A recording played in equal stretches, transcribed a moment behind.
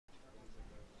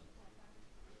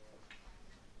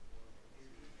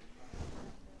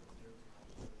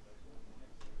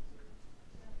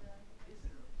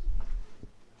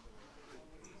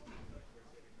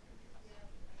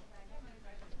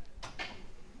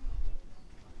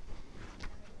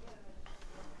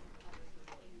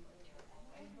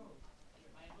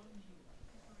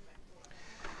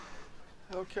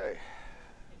Okay.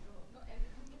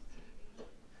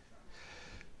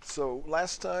 So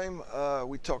last time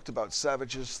we talked about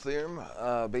Savage's theorem.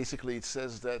 Basically, it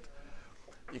says that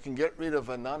you can get rid of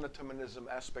a non-determinism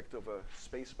aspect of a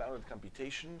space-bounded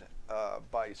computation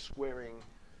by squaring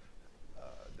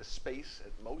the space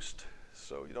at most.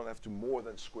 So you don't have to more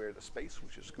than square the space,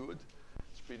 which is good.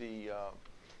 It's pretty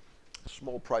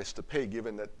small price to pay,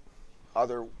 given that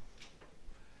other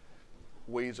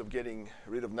ways of getting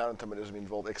rid of non-determinism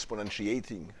involve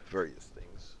exponentiating various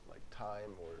things, like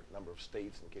time or number of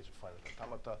states in the case of finite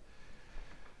automata.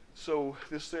 So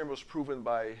this theorem was proven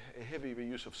by a heavy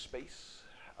reuse of space.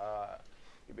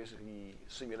 You basically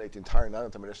simulate the entire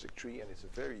non-deterministic tree, and it's a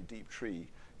very deep tree.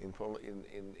 In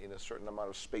a certain amount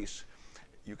of space,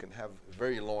 you can have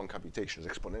very long computations,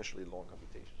 exponentially long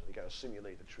computations. And you got to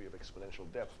simulate a tree of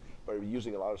exponential depth by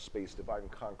using a lot of space, divide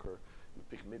and conquer. You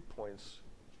pick midpoints,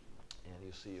 and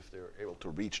you see if they're able to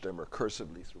reach them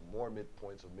recursively through more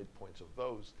midpoints of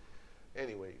those.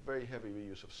 Anyway, very heavy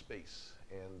reuse of space,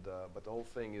 and but the whole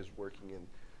thing is working in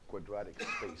quadratic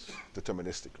space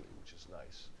deterministically, which is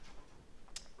nice.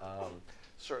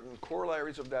 Certain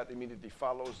corollaries of that immediately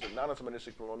follows. The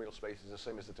non-deterministic polynomial space is the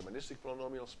same as the deterministic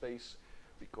polynomial space,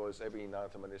 because every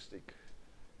non-deterministic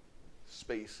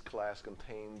space class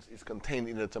is contained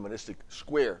in a deterministic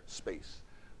square space.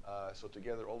 So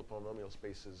together, all the polynomial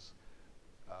spaces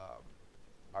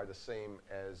are the same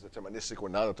as deterministic or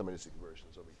non-deterministic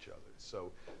versions of each other.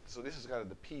 So this is kind of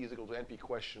the P is equal to NP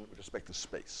question with respect to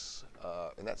space.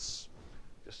 And that's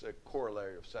just a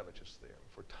corollary of Savage's theorem.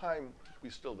 For time, we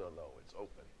still don't know. It's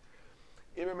open.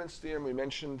 Immermann's theorem, we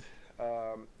mentioned,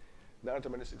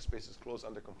 non-deterministic space is closed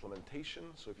under complementation.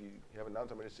 So if you have a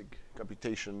non-deterministic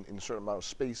computation in a certain amount of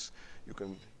space, you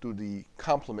can do the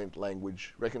complement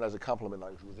language, recognize the complement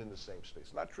language within the same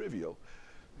space. Not trivial,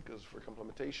 because for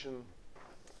complementation,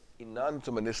 in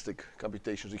non-deterministic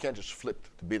computations, you can't just flip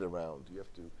the bit around. You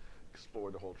have to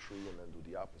explore the whole tree and then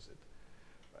do the opposite.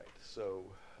 Right? So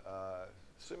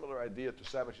similar idea to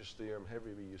Savage's theorem,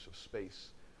 heavy reuse of space.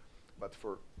 But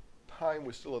for time,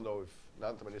 we still don't know if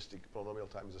non-deterministic polynomial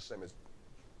time is the same as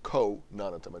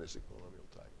co-non-deterministic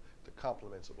polynomial time. The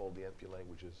complements of all the NP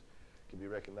languages can be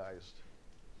recognized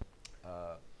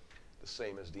the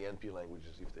same as the NP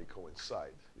languages if they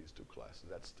coincide, these two classes.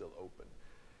 That's still open.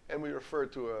 And we refer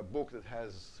to a book that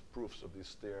has proofs of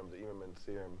this theorem, the Immermann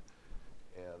theorem,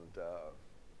 and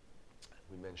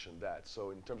we mentioned that.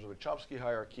 So in terms of a Chomsky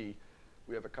hierarchy,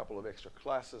 we have a couple of extra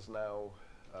classes now.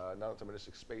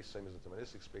 Non-deterministic space, same as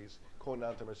deterministic space.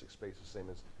 Co-non-deterministic space is same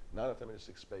as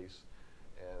non-deterministic space.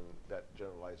 And that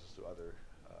generalizes to other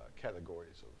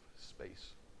categories of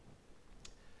space.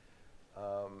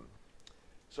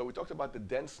 So we talked about the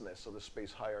denseness of the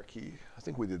space hierarchy. I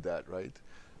think we did that, right?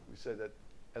 We said that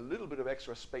a little bit of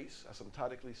extra space,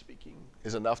 asymptotically speaking,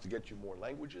 is enough to get you more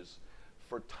languages.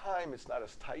 For time, it's not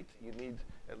as tight. You need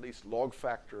at least log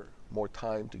factor more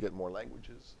time to get more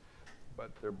languages.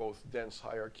 But they're both dense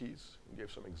hierarchies. We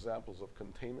gave some examples of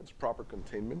containments, proper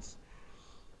containments.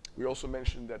 We also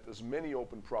mentioned that there's many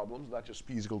open problems, not just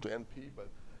P is equal to NP, but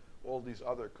all these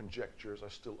other conjectures are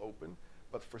still open.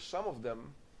 But for some of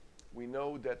them, we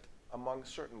know that among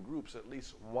certain groups, at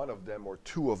least one of them or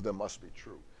two of them must be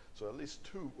true. So at least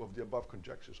two of the above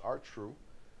conjectures are true,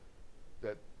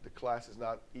 that the class is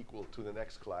not equal to the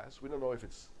next class. We don't know if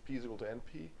it's P is equal to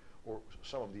NP or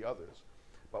some of the others.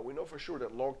 But we know for sure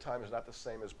that log time is not the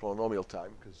same as polynomial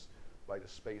time, because by the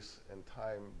space and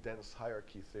time dense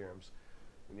hierarchy theorems,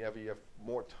 whenever you have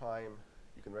more time,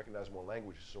 you can recognize more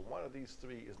languages. So one of these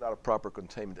three is not a proper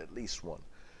containment, at least one.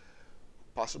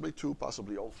 Possibly two,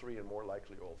 possibly all three, and more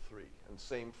likely all three. And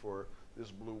same for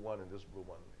this blue one and this blue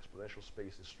one. Exponential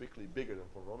space is strictly bigger than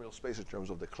polynomial space in terms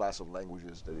of the class of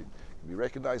languages that it can be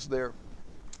recognized there.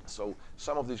 So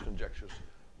some of these conjectures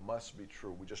must be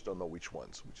true. We just don't know which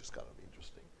ones, which is kind of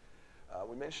interesting.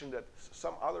 We mentioned that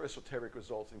some other esoteric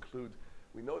results include,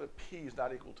 we know that P is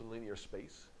not equal to linear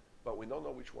space, but we don't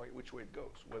know which way it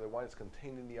goes, whether one is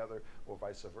contained in the other or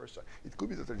vice versa. It could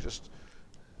be that they're just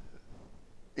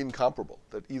incomparable,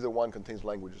 that either one contains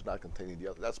languages not containing the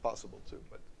other. That's possible too,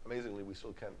 but amazingly, we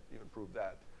still can't even prove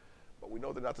that. But we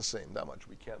know they're not the same, that much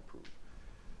we can't prove.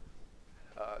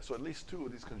 So at least two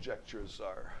of these conjectures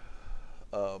are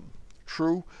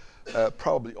true.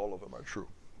 Probably all of them are true.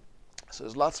 So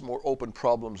there's lots more open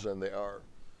problems than there are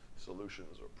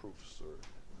solutions or proofs or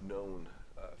known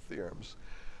theorems.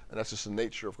 And that's just the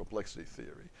nature of complexity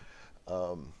theory.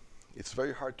 It's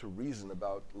very hard to reason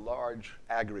about large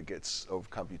aggregates of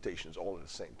computations all at the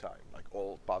same time, like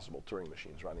all possible Turing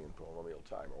machines running in polynomial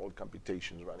time, or all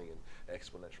computations running in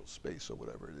exponential space, or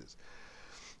whatever it is.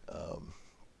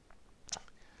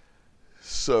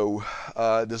 So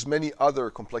there's many other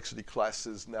complexity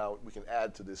classes now we can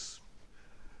add to this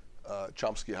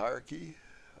Chomsky hierarchy.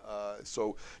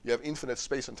 So you have infinite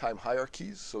space and time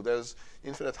hierarchies. So there's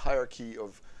infinite hierarchy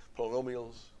of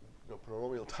polynomials,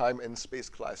 polynomial time and space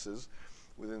classes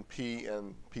within P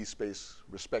and P space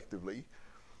respectively.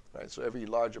 Right? So every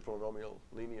larger polynomial,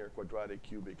 linear, quadratic,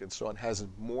 cubic, and so on, has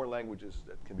more languages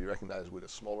that can be recognized with the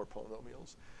smaller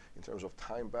polynomials in terms of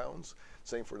time bounds.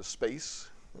 Same for the space,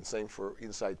 and same for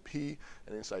inside P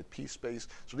and inside P space.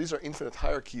 So these are infinite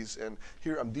hierarchies, and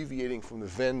here I'm deviating from the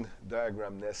Venn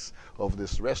diagram-ness of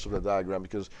this rest of the diagram,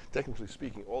 because technically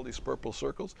speaking, all these purple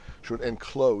circles should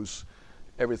enclose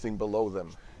everything below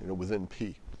them, within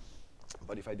P.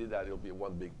 But if I did that, it'll be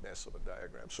one big mess of a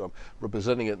diagram. So I'm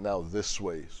representing it now this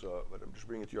way. So, but I'm just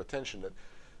bringing it to your attention that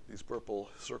these purple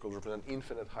circles represent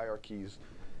infinite hierarchies,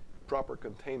 proper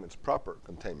containments,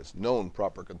 known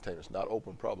proper containments, not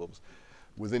open problems,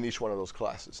 within each one of those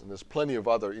classes. And there's plenty of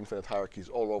other infinite hierarchies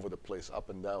all over the place, up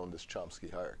and down this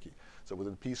Chomsky hierarchy. So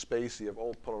within P space, you have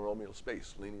all polynomial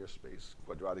space, linear space,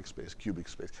 quadratic space, cubic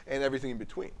space, and everything in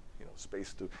between.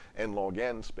 Space to n log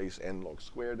n, space n log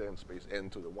squared n, space n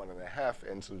to the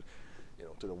 1.5, n to,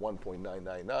 to the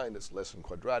 1.999, that's less than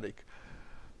quadratic.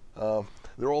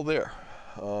 They're all there.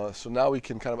 So now we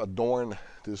can kind of adorn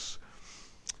this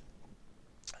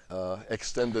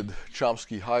extended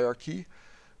Chomsky hierarchy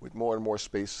with more and more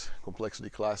space complexity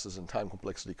classes and time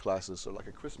complexity classes. So like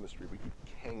a Christmas tree, we keep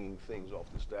hanging things off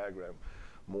this diagram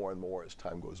more and more as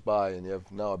time goes by, and you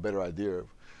have now a better idea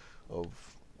of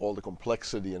all the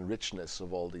complexity and richness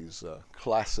of all these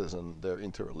classes and their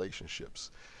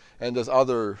interrelationships. And there's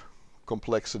other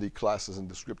complexity classes and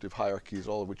descriptive hierarchies,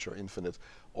 all of which are infinite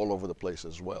all over the place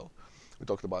as well. We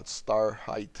talked about star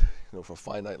height, for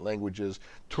finite languages.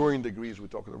 Turing degrees, we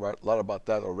talked a lot about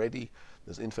that already.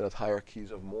 There's infinite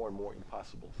hierarchies of more and more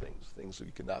impossible things that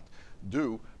you cannot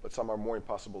do, but some are more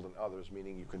impossible than others,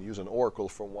 meaning you can use an oracle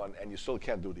for one and you still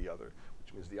can't do the other,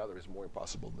 which means the other is more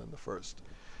impossible than the first.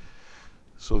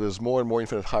 So there's more and more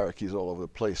infinite hierarchies all over the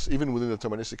place. Even within the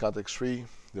deterministic context tree,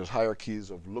 there's hierarchies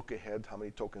of look ahead, how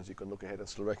many tokens you can look ahead and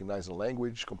still recognize the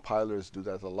language. Compilers do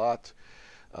that a lot.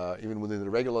 Even within the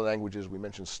regular languages, we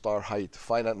mentioned star height.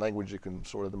 Finite language, you can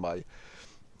sort them by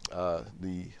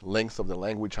the length of the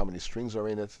language, how many strings are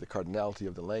in it, the cardinality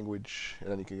of the language,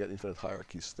 and then you can get infinite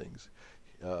hierarchies things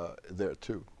there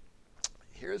too.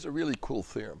 Here's a really cool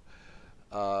theorem.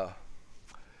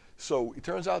 So it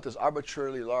turns out there's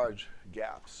arbitrarily large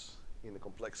gaps in the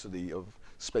complexity of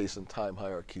space and time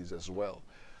hierarchies as well.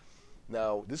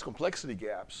 Now, these complexity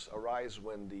gaps arise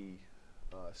when the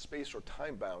space or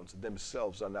time bounds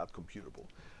themselves are not computable.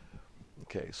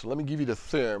 Okay, so let me give you the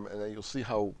theorem, and then you'll see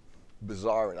how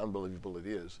bizarre and unbelievable it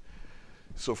is.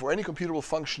 So for any computable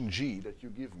function g that you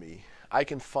give me, I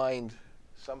can find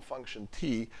some function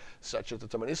t such that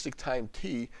deterministic time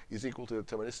t is equal to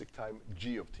deterministic time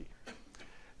g of t.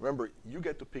 Remember, you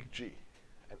get to pick g,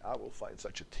 and I will find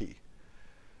such a t.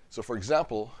 So for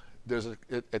example, there's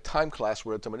a time class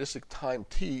where deterministic time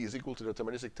t is equal to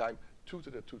deterministic time 2 to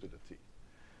the 2 to the t.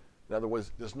 In other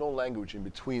words, there's no language in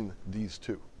between these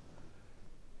two.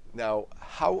 Now,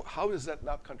 how does that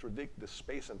not contradict the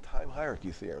space and time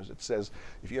hierarchy theorems? It says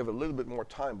if you have a little bit more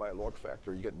time by a log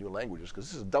factor, you get new languages, because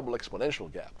this is a double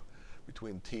exponential gap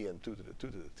between t and 2 to the 2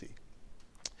 to the t.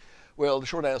 Well, the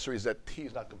short answer is that t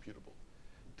is not computable.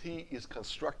 T is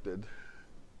constructed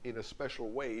in a special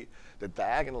way that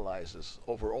diagonalizes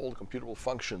over all the computable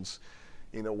functions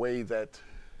in a way that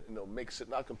makes it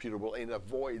not computable, and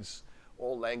avoids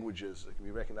all languages that can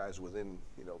be recognized within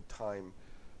time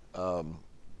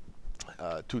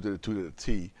 2 to the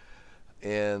t.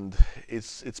 And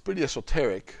it's pretty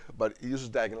esoteric, but it uses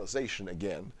diagonalization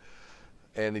again,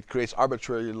 and it creates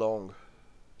arbitrarily long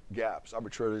gaps,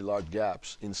 arbitrarily large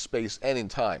gaps in space and in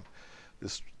time.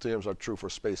 These theorems are true for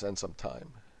space and some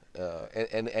time,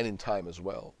 and in time as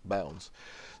well, bounds.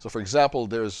 So for example,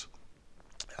 there's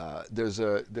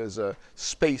a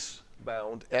space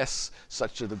bound S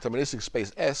such that the deterministic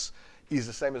space S is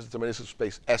the same as the deterministic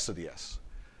space S to the S.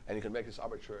 And you can make this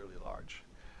arbitrarily large.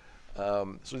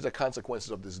 So these are consequences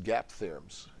of these gap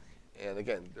theorems. And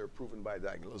again, they're proven by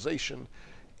diagonalization.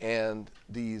 And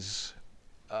these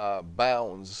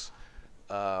bounds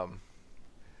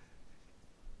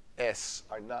S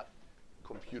are not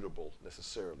computable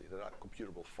necessarily. They're not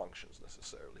computable functions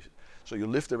necessarily. So you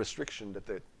lift the restriction that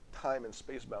the time and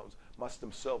space bounds must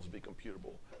themselves be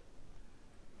computable.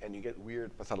 And you get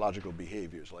weird pathological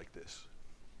behaviors like this.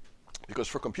 Because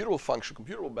for computable function,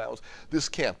 computable bounds, this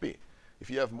can't be.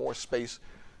 If you have more space,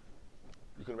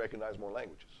 you can recognize more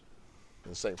languages.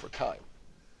 And the same for time.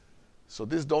 So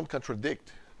these don't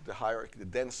contradict the hierarchy,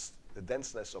 the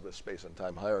denseness of the space and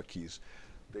time hierarchies.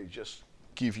 They just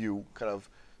give you kind of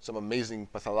some amazing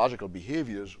pathological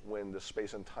behaviors when the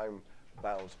space and time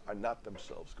bounds are not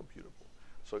themselves computable.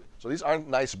 So these aren't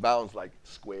nice bounds like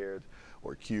squared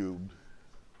or cubed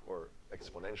or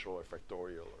exponential or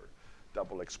factorial or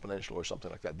double exponential or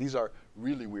something like that. These are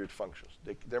really weird functions.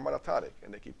 They're monotonic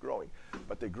and they keep growing,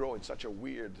 but they grow in such a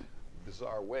weird,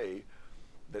 bizarre way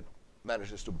that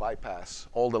manages to bypass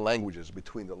all the languages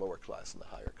between the lower class and the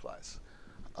higher class.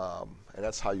 And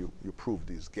that's how you prove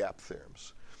these gap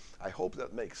theorems. I hope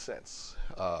that makes sense.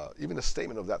 Even the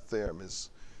statement of that theorem is,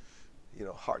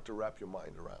 hard to wrap your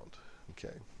mind around.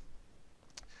 Okay.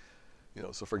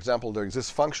 So for example, there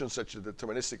exists functions such that the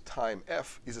deterministic time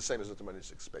f is the same as the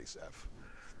deterministic space f.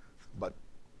 But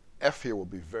f here will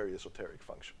be a very esoteric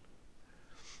function.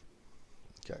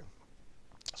 Okay.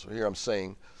 So here I'm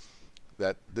saying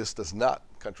that this does not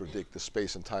contradict the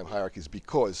space and time hierarchies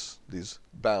because these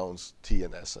bounds t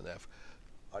and s and f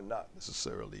are not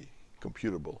necessarily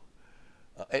computable.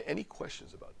 Any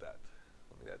questions about that?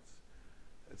 I mean,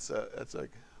 that's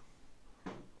like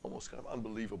almost kind of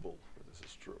unbelievable that this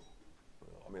is true.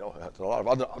 I mean, there's a lot of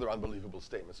other unbelievable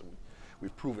statements that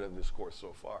we've proven in this course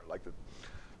so far, like that,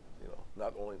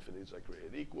 not all infinities are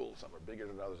created equal. Some are bigger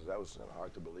than others. That was kind of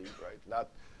hard to believe, right? Not,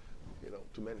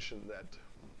 to mention that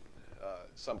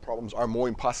some problems are more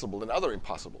impossible than other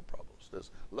impossible problems.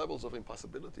 There's levels of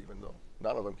impossibility, even though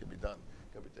none of them can be done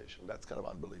in computation. That's kind of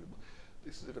unbelievable.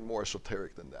 This is even more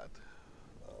esoteric than that.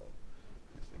 If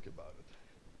you think about it.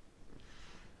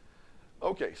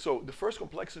 Okay, so the first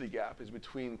complexity gap is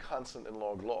between constant and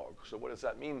log-log. So what does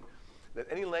that mean? That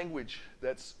any language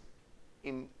that's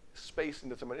in space, in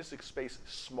deterministic space,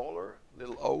 smaller,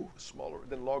 little o, smaller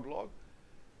than log-log,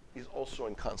 is also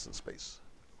in constant space,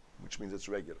 which means it's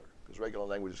regular, because regular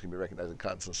languages can be recognized in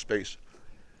constant space.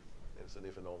 And it's an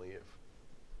if and only if.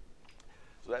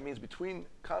 So that means between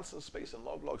constant space and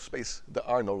log-log space, there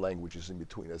are no languages in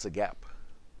between. There's a gap.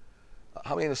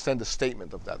 How many understand the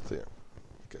statement of that theorem?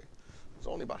 Okay. There's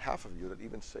only about half of you that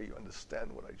even say you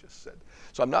understand what I just said.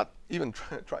 So I'm not even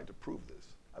trying to prove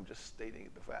this. I'm just stating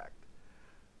the fact.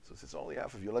 So since it's only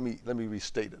half of you, let me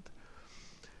restate it.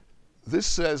 This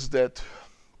says that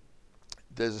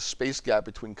there's a space gap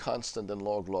between constant and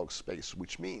log-log space,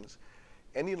 which means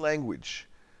any language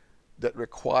that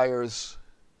requires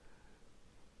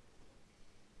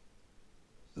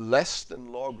less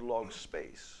than log-log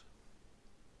space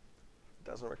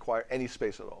doesn't require any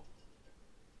space at all.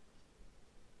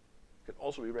 Can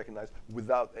also be recognized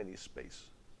without any space,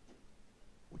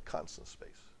 with constant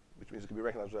space, which means it can be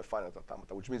recognized with a finite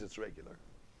automata, which means it's regular.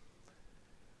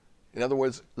 In other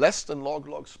words, less than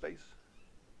log-log space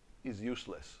is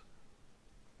useless.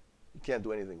 You can't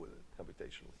do anything with it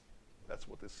computationally. That's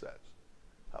what this says.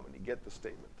 How many get the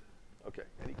statement? Okay,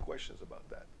 any questions about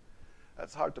that?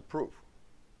 That's hard to prove.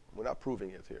 We're not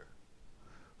proving it here.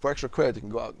 For extra credit, you can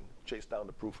go out and chase down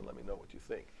the proof and let me know what you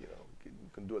think. You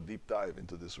can do a deep dive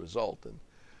into this result, and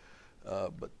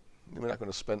but we're not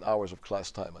going to spend hours of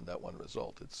class time on that one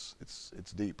result.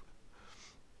 It's deep.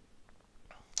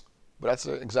 But that's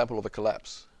an example of a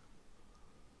collapse.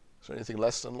 So anything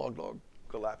less than log-log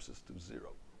collapses to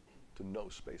zero, to no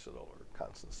space at all, or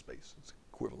constant space. It's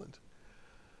equivalent.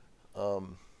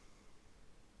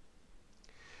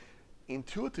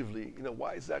 Intuitively,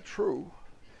 why is that true?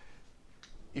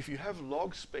 If you have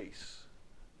log space,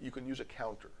 you can use a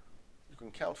counter. You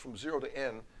can count from 0 to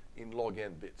n in log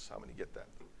n bits. How many get that?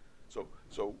 So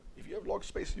if you have log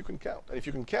space, you can count. And if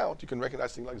you can count, you can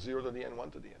recognize things like 0 to the n,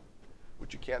 1 to the n,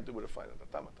 which you can't do with a finite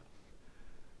automata.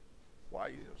 Why?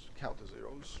 You just count the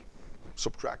zeros,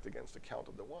 subtract against the count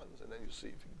of the ones, and then you see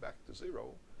if you get back to 0.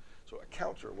 So a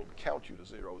counter will count you the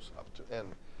zeros up to n,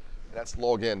 and that's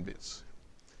log n bits.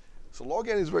 So log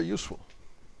n is very useful.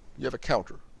 You have a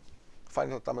counter.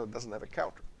 Finite automata doesn't have a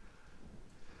counter.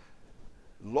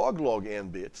 Log n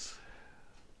bits,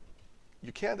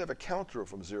 you can't have a counter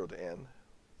from 0 to n,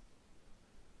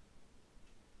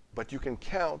 but you can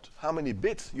count how many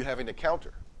bits you have in a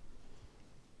counter,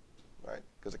 right?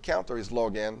 Because a counter is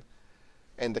log n,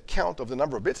 and the count of the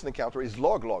number of bits in the counter is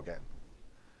log n.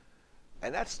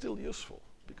 And that's still useful,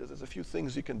 because there's a few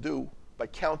things you can do by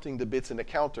counting the bits in the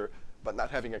counter, but not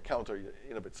having a counter in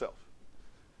and of itself.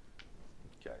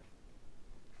 Okay.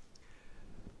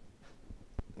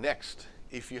 Next,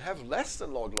 if you have less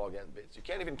than log n bits, you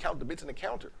can't even count the bits in the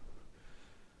counter.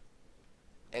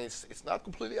 And it's not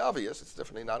completely obvious. It's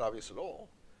definitely not obvious at all.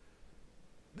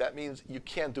 That means you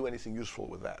can't do anything useful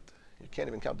with that. You can't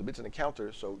even count the bits in the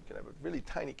counter, so you can have a really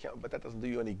tiny count, but that doesn't do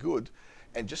you any good.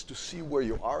 And just to see where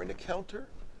you are in the counter,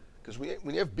 because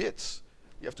when you have bits,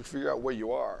 you have to figure out where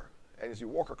you are. And as you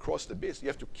walk across the bits, you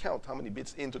have to count how many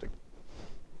bits into the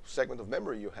segment of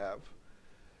memory you have.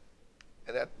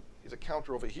 And that is a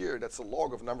counter over here. That's the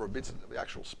log of number of bits in the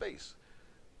actual space.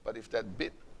 But if that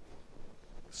bit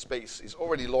space is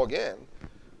already log n,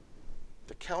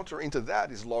 the counter into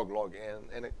that is log n.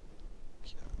 And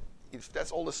if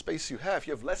that's all the space you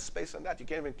have less space than that, you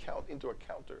can't even count into a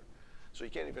counter. So you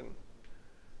can't even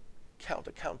count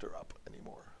a counter up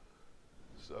anymore.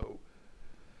 So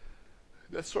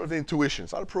that's sort of the intuition.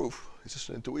 It's not a proof. It's just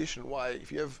an intuition why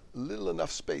if you have little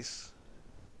enough space,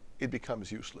 it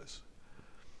becomes useless.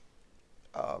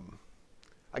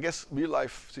 I guess real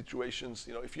life situations,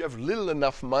 if you have little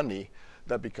enough money,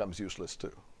 that becomes useless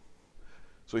too.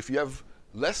 So if you have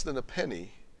less than a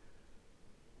penny,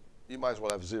 you might as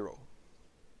well have 0.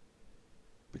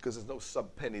 Because there's no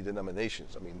sub-penny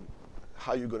denominations. I mean,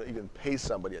 how are you going to even pay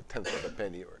somebody a tenth of a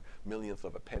penny or millionth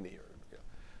of a penny? Or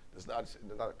there's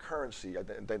not a currency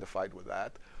identified with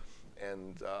that.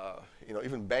 And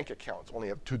even bank accounts only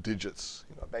have 2 digits.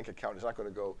 A bank account is not going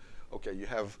to go, okay, you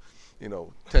have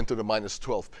 10 to the minus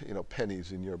 12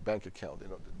 pennies in your bank account.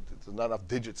 There's not enough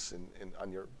digits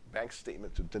on your bank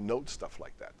statement to denote stuff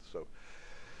like that. So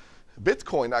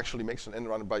Bitcoin actually makes an end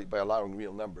run by allowing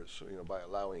real numbers. So by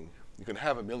allowing, you can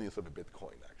have a millionth of a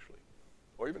Bitcoin actually,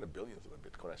 or even a billionth of a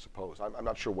Bitcoin, I suppose. I'm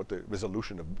not sure what the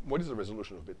resolution of, what is the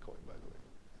resolution of Bitcoin, by the way?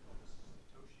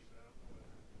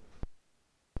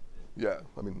 Yeah,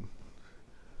 I mean,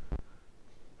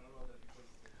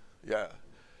 yeah,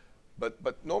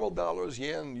 but normal dollars,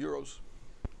 yen, euros,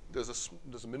 there's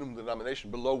a minimum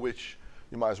denomination below which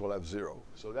you might as well have 0.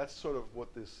 So that's sort of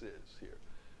what this is here.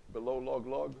 Below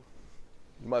log,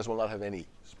 you might as well not have any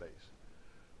space.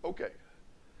 Okay.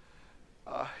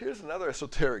 Here's another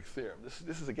esoteric theorem.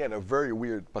 This is again a very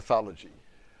weird pathology,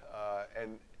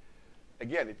 and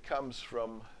again it comes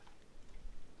from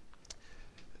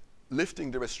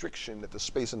lifting the restriction that the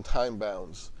space and time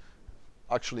bounds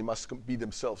actually must be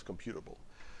themselves computable.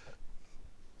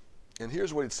 And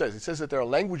here's what it says. It says that there are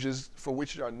languages for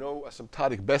which there are no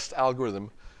asymptotic best algorithm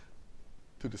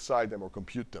to decide them or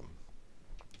compute them.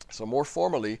 So more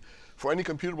formally, for any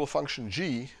computable function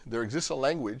g, there exists a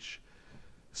language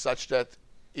such that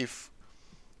if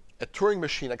a Turing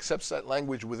machine accepts that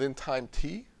language within time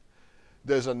t,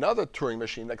 there's another Turing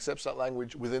machine that accepts that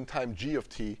language within time g of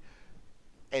t,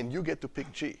 and you get to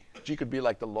pick g. G could be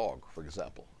like the log, for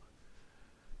example.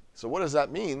 So what does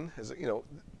that mean? Is that,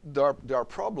 there are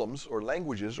problems or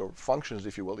languages or functions,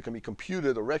 if you will, that can be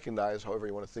computed or recognized, however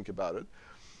you want to think about it,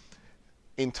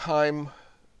 in time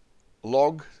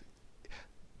log,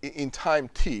 in time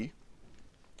t,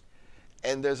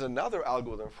 and there's another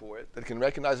algorithm for it that can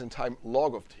recognize in time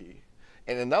log of t,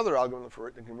 and another algorithm for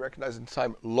it that can recognize in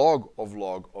time log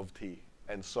of t,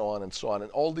 and so on and so on.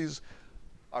 And all these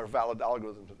are valid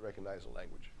algorithms that recognize a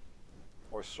language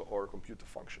or compute the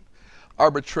function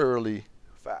arbitrarily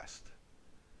fast,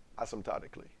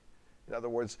 asymptotically. In other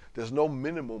words, there's no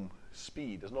minimum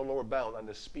speed, there's no lower bound on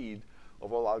the speed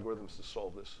of all algorithms to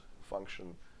solve this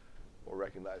function or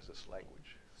recognize this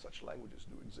language. Such languages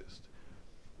do exist.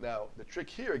 Now, the trick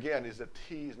here again is that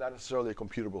t is not necessarily a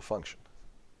computable function.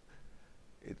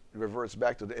 It reverts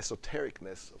back to the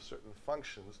esotericness of certain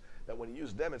functions that when you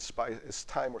use them as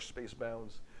time or space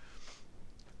bounds,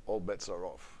 all bets are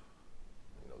off.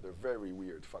 They're very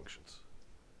weird functions.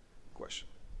 Question?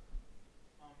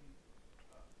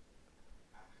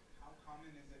 How common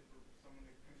is it for someone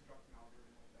to construct an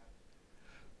algorithm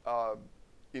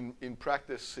like that? In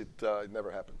practice, it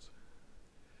never happens.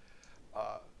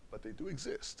 But they do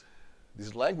exist.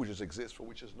 These languages exist for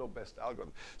which there's no best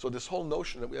algorithm. So this whole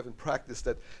notion that we have in practice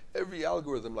that every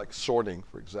algorithm, like sorting,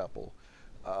 for example,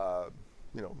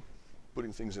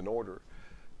 putting things in order,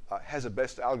 has a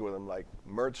best algorithm like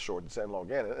merge sort and n log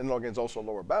n. N log n is also a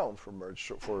lower bound for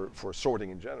merge for sorting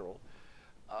in general.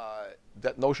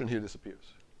 That notion here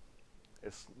disappears.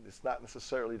 It's not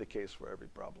necessarily the case for every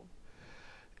problem.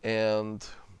 And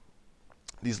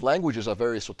these languages are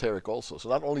very esoteric also. So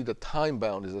not only the time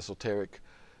bound is esoteric,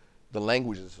 the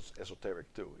language is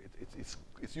esoteric too.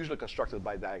 It's usually constructed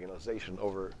by diagonalization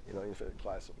over infinite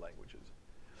class of languages.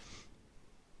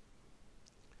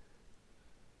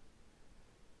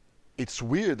 It's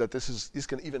weird that this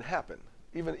can even happen,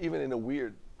 even in a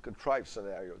weird contrived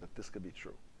scenario that this could be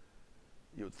true.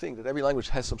 You would think that every language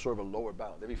has some sort of a lower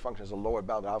bound. Every function has a lower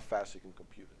bound of how fast you can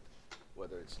compute it,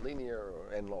 whether it's linear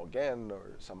or n log n or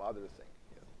some other thing.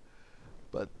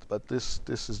 But this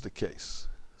is the case.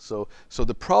 So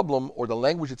the problem or the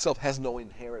language itself has no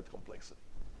inherent complexity.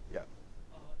 Yeah. Is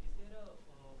there a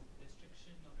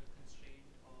restriction or a constraint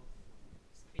of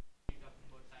space when you're talking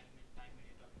about time and time when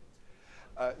you're talking about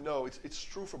space? No, it's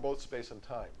true for both space and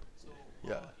time. So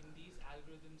Yeah. in these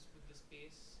algorithms, would the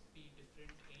space be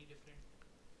different, any different?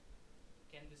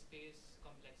 Can the space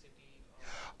complexity?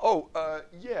 Oh,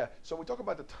 yeah. So we talk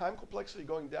about the time complexity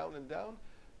going down and down.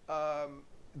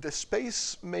 The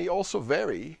space may also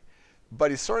vary,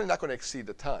 but it's certainly not going to exceed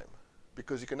the time,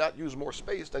 because you cannot use more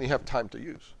space than you have time to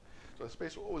use. So the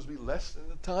space will always be less than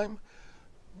the time,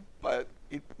 but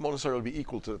it won't necessarily be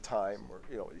equal to the time, or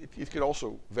it could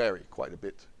also vary quite a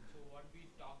bit. So what we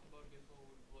talked about before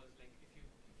was like if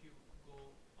you go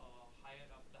higher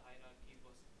up the hierarchy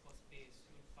for space,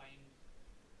 you would find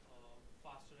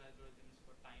faster algorithms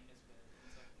for time as well in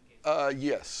certain cases.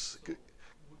 Yes. So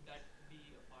would that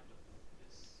be a part of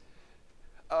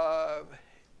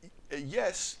this?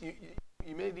 Yes,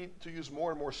 you may need to use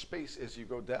more and more space as you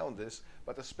go down this,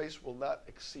 but the space will not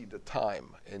exceed the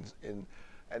time,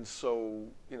 and so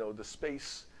the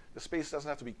space doesn't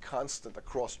have to be constant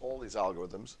across all these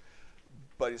algorithms,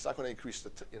 but it's not going to increase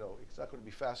it's not going to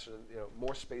be faster than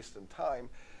more space than time.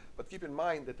 But keep in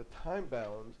mind that the time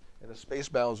bound and the space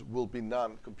bounds will be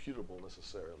non-computable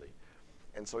necessarily,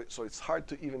 and so it's hard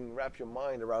to even wrap your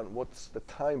mind around what's the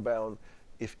time bound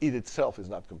if it itself is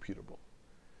not computable.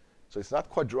 So it's not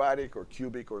quadratic or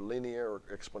cubic or linear or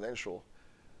exponential.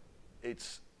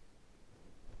 It's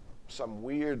some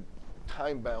weird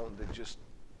time bound that just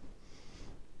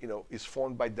is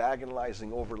formed by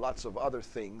diagonalizing over lots of other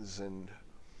things, and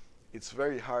it's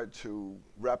very hard to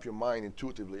wrap your mind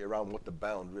intuitively around what the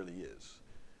bound really is.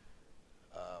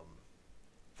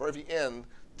 For every n,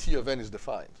 t of n is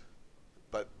defined,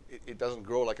 but it doesn't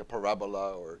grow like a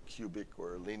parabola or cubic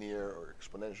or linear or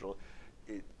exponential.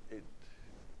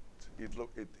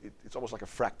 It's almost like a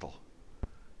fractal,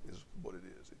 is what it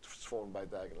is. It's formed by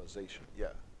diagonalization. Yeah.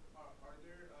 Are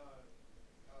there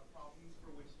problems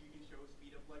for which you can show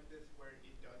speedup like this, where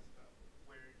it does,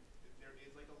 where there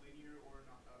is like a linear or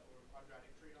not or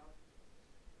quadratic trade-off,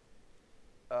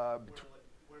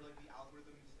 where like the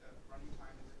algorithm's running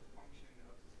time is a function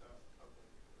of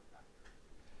a factor?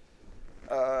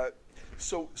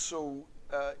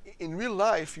 In real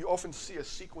life, you often see a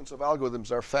sequence of algorithms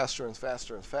that are faster and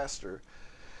faster and faster.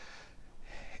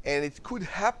 And it could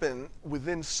happen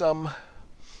within some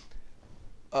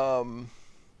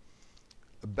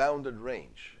bounded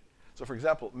range. So for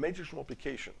example, matrix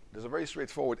multiplication. There's a very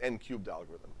straightforward n-cubed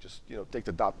algorithm. Just take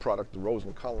the dot product, the rows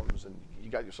and columns, and you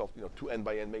got yourself two n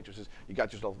by n matrices. You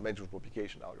got yourself a matrix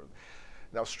multiplication algorithm.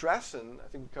 Now Strassen, I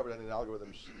think we covered that in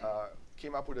algorithms,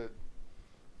 came up with a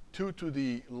 2 to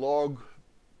the log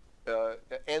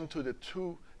n to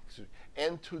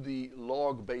the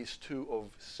log base 2 of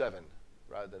 7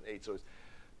 rather than 8. So it's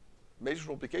matrix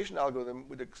multiplication algorithm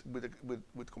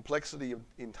with complexity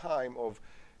in time of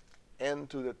n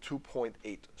to the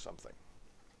 2.8 something,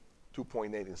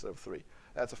 2.8 instead of 3.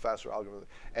 That's a faster algorithm.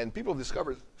 And people have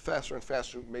discovered faster and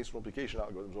faster matrix multiplication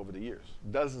algorithms over the years.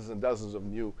 Dozens and dozens of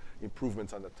new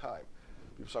improvements on the time.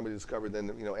 Somebody discovered then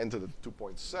n to the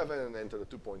 2.7, n to the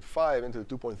 2.5, n to the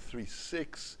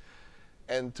 2.36,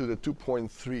 n to the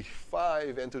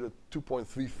 2.35, n to the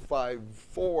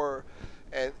 2.354,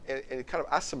 and it kind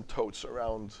of asymptotes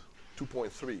around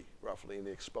 2.3 roughly in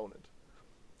the exponent.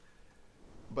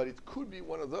 But it could be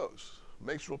one of those.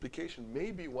 Matrix multiplication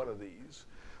may be one of these,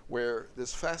 where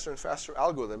there's faster and faster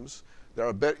algorithms that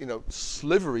are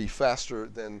slivery faster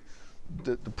than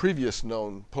the previous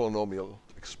known polynomial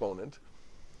exponent.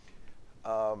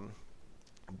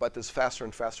 But there's faster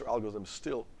and faster algorithms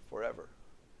still forever.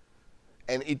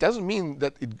 And it doesn't mean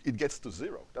that it gets to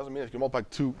 0. It doesn't mean that you can multiply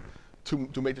two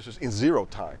matrices in 0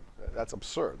 time. That's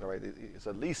absurd, right? It's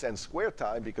at least n squared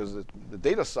time, because the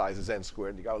data size is n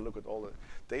squared. You got to look at all the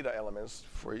data elements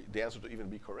for the answer to even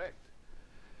be correct.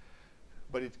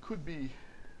 But it could be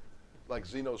like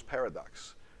Zeno's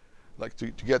paradox. Like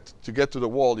to get to the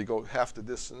wall, you go half the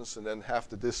distance, and then half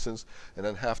the distance, and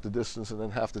then half the distance, and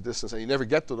then half the distance, and you never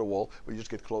get to the wall, but you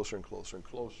just get closer and closer and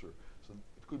closer. So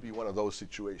it could be one of those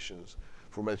situations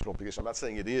for matrix multiplication. I'm not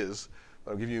saying it is,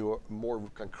 but I'll give you a more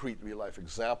concrete real-life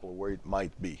example where it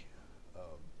might be.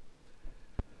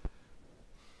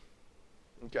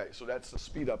 Okay, so that's the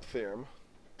speed-up theorem.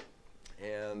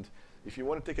 And if you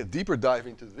want to take a deeper dive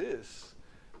into this,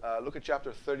 look at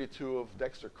chapter 32 of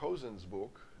Dexter Cozen's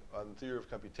book on theory of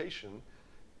computation,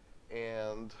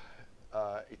 and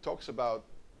it talks about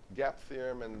gap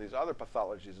theorem and these other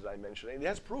pathologies that I mentioned, and it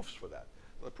has proofs for that.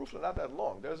 The proofs are not that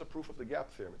long. There's a proof of the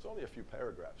gap theorem. It's only a few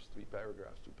paragraphs, 3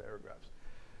 paragraphs, 2 paragraphs.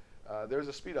 There's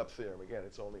a speed-up theorem. Again,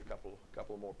 it's only a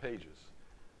couple more pages,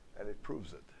 and it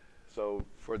proves it. So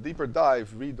for a deeper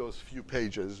dive, read those few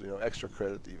pages, extra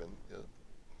credit even,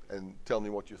 and tell me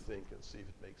what you think and see if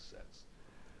it makes sense.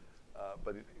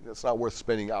 But it's not worth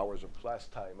spending hours of class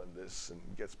time on this, and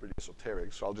it gets pretty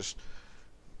esoteric. So I'll just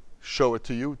show it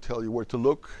to you, tell you where to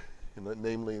look,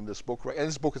 namely in this book. Right? And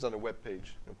this book is on the web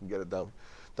page. You can get it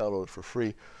download it for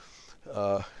free.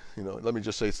 Let me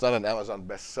just say it's not an Amazon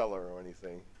bestseller or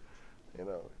anything.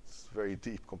 It's very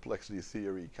deep complexity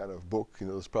theory kind of book.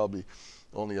 There's probably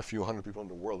only a few hundred people in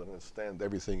the world that understand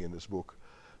everything in this book.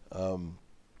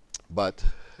 But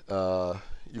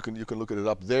you can look at it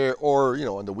up there, or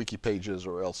on the wiki pages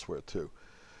or elsewhere too.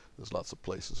 There's lots of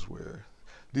places where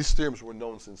these theorems were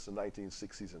known since the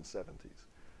 1960s and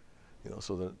 70s.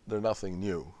 So they're nothing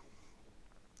new.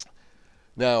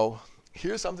 Now,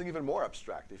 here's something even more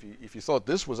abstract. If you thought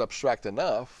this was abstract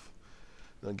enough,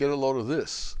 then get a load of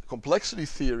this. Complexity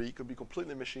theory could be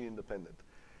completely machine independent.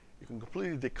 You can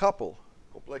completely decouple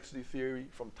complexity theory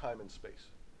from time and space.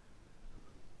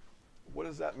 What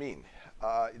does that mean?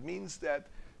 It means that,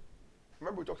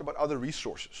 remember we talked about other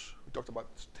resources. We talked about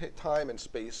time and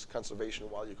space conservation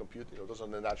while you compute. Those are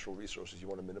the natural resources you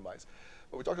want to minimize.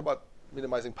 But we talked about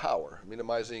minimizing power,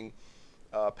 minimizing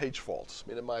page faults,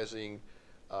 minimizing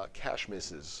cache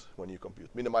misses when you compute,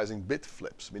 minimizing bit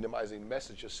flips, minimizing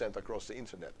messages sent across the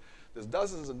internet. There's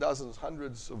dozens and dozens,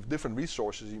 hundreds of different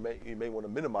resources you may want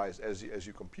to minimize as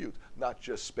you compute, not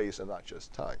just space and not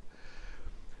just time.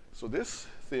 So this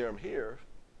theorem here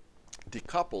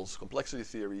decouples complexity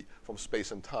theory from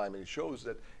space and time, and it shows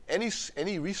that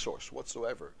any resource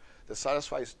whatsoever that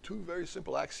satisfies two very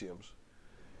simple axioms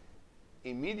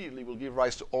immediately will give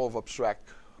rise to all of abstract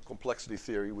complexity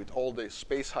theory with all the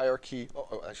space hierarchy.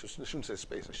 I shouldn't say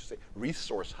space, I should say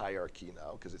resource hierarchy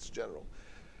now, because it's general.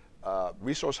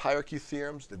 Resource hierarchy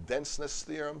theorems, the denseness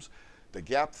theorems, the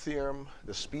gap theorem,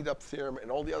 the speedup theorem, and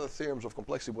all the other theorems of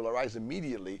complexity will arise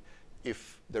immediately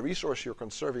if the resource you're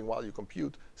conserving while you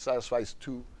compute satisfies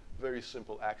two very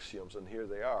simple axioms, and here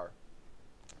they are.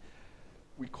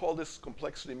 We call this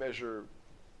complexity measure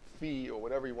phi, or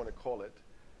whatever you want to call it.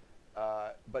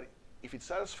 But if it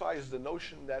satisfies the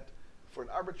notion that for an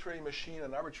arbitrary machine,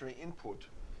 an arbitrary input,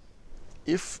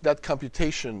 if that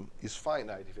computation is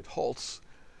finite, if it halts,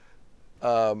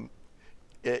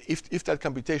 if that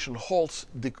computation halts,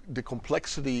 the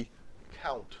complexity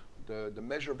count, the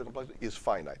measure of the complexity is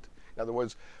finite. In other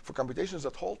words, for computations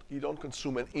that halt, you don't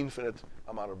consume an infinite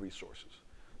amount of resources.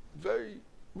 Very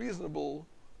reasonable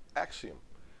axiom.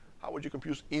 How would you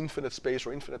compute infinite space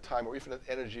or infinite time or infinite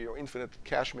energy or infinite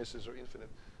cache misses or infinite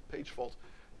page faults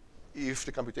if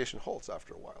the computation halts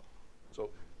after a while? So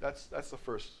that's the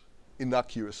first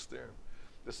innocuous theorem.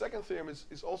 The second theorem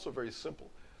is also very simple.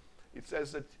 It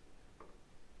says that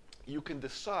you can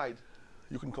decide,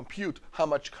 you can compute how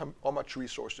much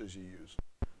resources you use.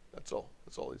 That's all.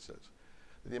 That's all it says.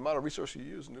 The amount of resources you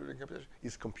use in doing computation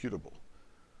is computable,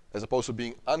 as opposed to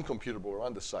being uncomputable or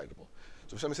undecidable.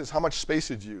 So if somebody says, how much space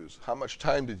did you use? How much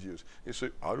time did you use? You say,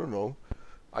 I don't know.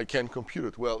 I can't compute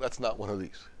it. Well, that's not one of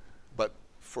these. But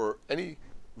for any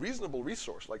reasonable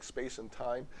resource, like space and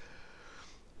time,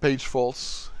 page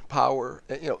faults, power,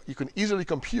 you can easily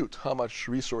compute how much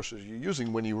resources you're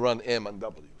using when you run M and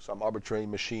W, some arbitrary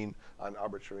machine on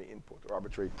arbitrary input, or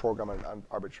arbitrary program on an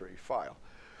arbitrary file.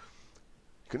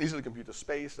 You can easily compute the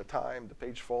space, the time, the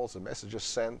page faults, the messages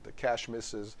sent, the cache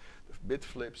misses, the bit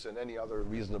flips, and any other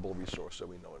reasonable resource that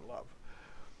we know and love.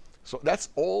 So that's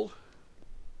all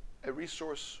a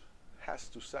resource has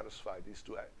to satisfy, these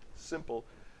two simple,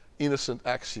 innocent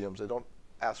axioms. They don't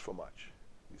ask for much,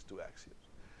 these two axioms.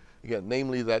 Again,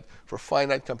 namely that for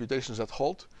finite computations that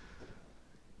halt,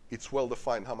 it's well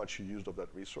defined how much you used of that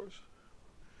resource.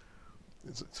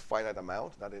 It's a finite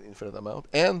amount, not an infinite amount,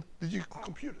 and that you can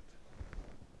compute it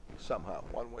somehow,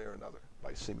 one way or another,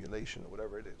 by simulation or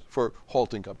whatever it is, for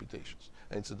halting computations.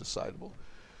 And it's a decidable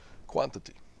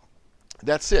quantity.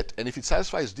 That's it. And if it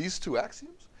satisfies these two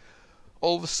axioms,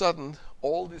 all of a sudden,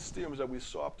 all these theorems that we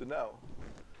saw up to now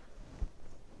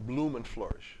bloom and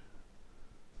flourish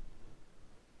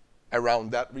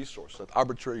around that resource, that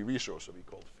arbitrary resource that we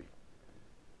call phi.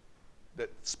 That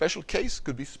special case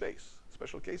could be space.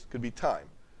 Special case could be time,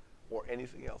 or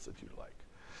anything else that you like.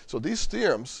 So these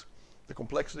theorems, the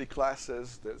complexity class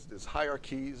says there's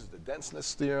hierarchies, the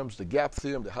denseness theorems, the gap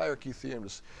theorem, the hierarchy theorem,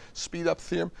 the speed-up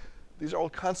theorem. These are all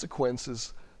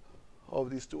consequences of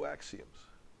these two axioms,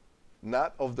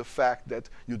 not of the fact that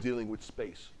you're dealing with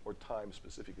space or time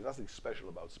specifically. Nothing special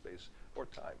about space or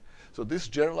time. So this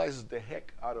generalizes the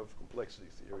heck out of complexity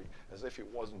theory as if it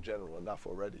wasn't general enough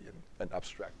already and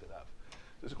abstract enough.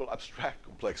 This is called abstract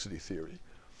complexity theory.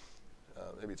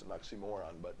 Maybe it's an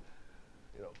oxymoron, but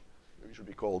it should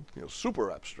be called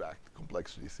super abstract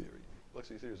complexity theory.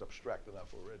 Complexity theory is abstract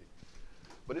enough already.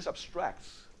 But this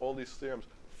abstracts all these theorems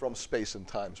from space and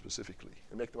time specifically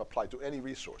and make them apply to any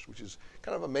resource, which is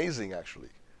kind of amazing, actually.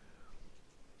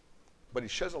 But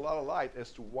it sheds a lot of light as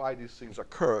to why these things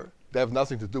occur. They have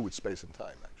nothing to do with space and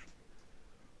time, actually.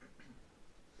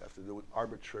 They have to do with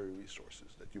arbitrary resources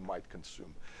that you might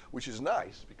consume, which is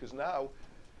nice because now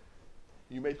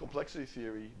you made complexity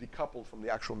theory decoupled from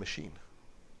the actual machine.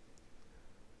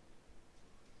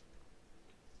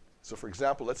 So for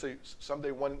example, let's say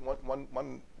someday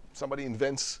somebody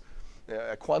invents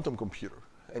a quantum computer,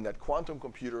 and that quantum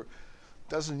computer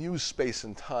doesn't use space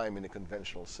and time in a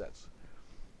conventional sense.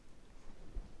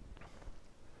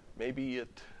 Maybe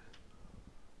it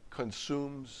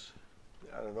consumes,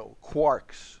 I don't know,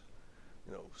 quarks,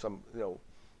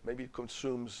 maybe it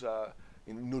consumes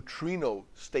neutrino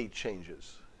state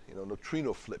changes,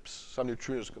 neutrino flips. Some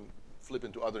neutrinos can flip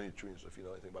into other neutrinos, if you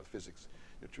know anything about physics.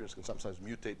 Neutrinos can sometimes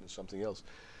mutate into something else.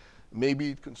 Maybe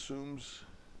it consumes,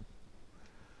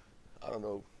 I don't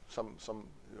know, some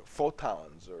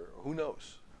photons, or who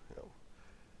knows.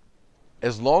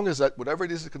 As long as that, whatever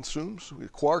it is it consumes,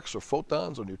 quarks or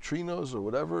photons or neutrinos or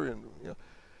whatever, and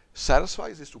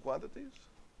satisfies these two quantities,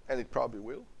 and it probably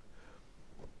will,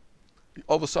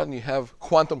 all of a sudden you have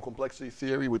quantum complexity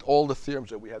theory with all the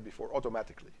theorems that we had before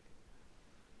automatically,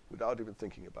 without even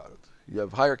thinking about it. You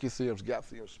have hierarchy theorems, gap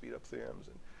theorems, speedup theorems,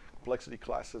 and complexity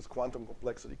classes, quantum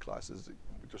complexity classes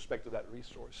with respect to that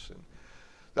resource, and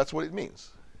that's what it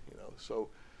means. So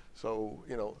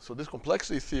this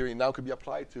complexity theory now could be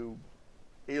applied to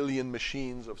alien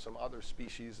machines of some other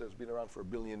species that's been around for 1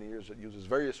 billion years that uses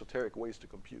very esoteric ways to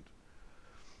compute.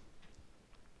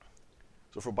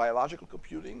 So for biological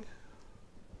computing,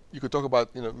 you could talk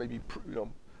about maybe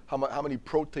how many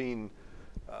protein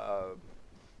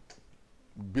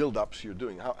buildups you're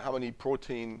doing, how many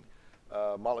protein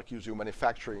molecules you're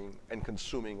manufacturing and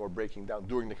consuming or breaking down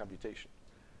during the computation.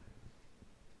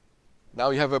 Now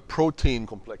you have a protein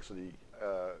complexity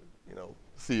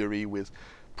theory with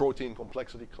protein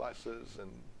complexity classes and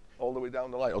all the way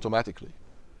down the line automatically.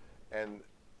 And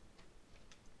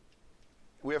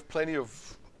we have plenty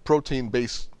of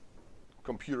protein-based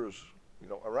computers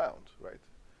around, right?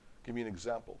 Give me an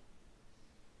example.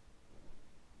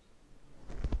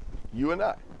 You and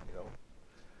I,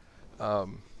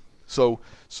 So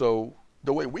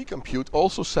the way we compute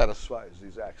also satisfies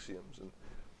these axioms, and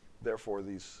therefore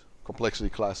these complexity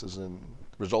classes and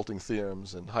resulting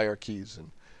theorems and hierarchies.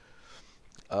 And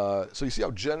so you see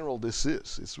how general this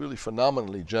is. It's really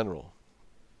phenomenally general.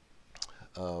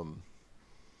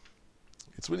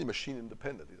 It's really machine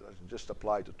independent. It doesn't just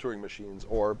apply to Turing machines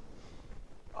or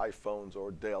iPhones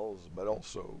or Dells, but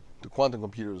also to quantum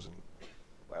computers and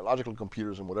biological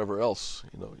computers and whatever else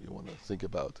you want to think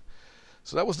about.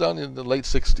 So that was done in the late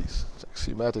 60s. It's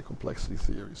axiomatic complexity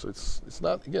theory. So it's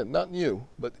not, again, not new,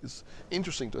 but it's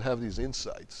interesting to have these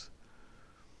insights.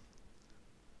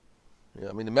 Yeah,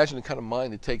 I mean, imagine the kind of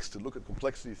mind it takes to look at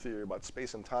complexity theory about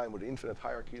space and time with infinite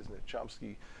hierarchies and the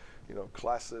Chomsky,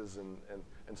 classes,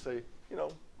 and say,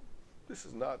 this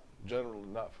is not general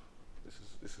enough.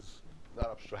 This is not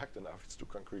abstract enough. It's too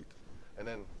concrete, and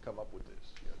then come up with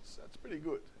this. Yeah, that's pretty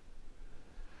good.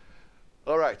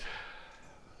 All right.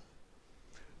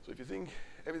 So if you think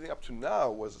everything up to now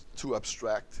was too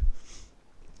abstract,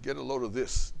 get a load of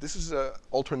this. This is an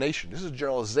alternation. This is a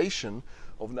generalization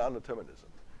of non-determinism.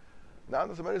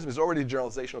 Non-determinism is already a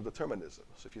generalization of determinism.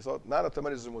 So if you thought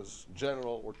non-determinism was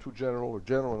general or too general or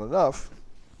general enough,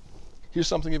 here's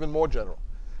something even more general.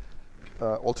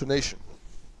 Alternation.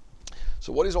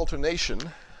 So what is alternation,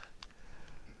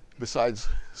 besides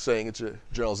saying it's a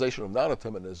generalization of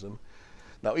non-determinism?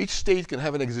 Now each state can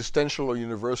have an existential or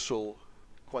universal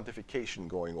quantification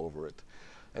going over it.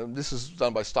 And this is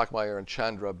done by Stockmeyer and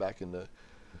Chandra back in the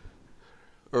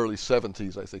early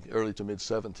 70s, I think, early to mid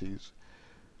 70s.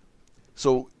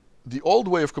 So the old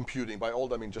way of computing, by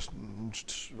old I mean just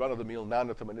run-of-the-mill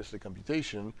non-deterministic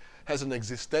computation, has an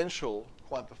existential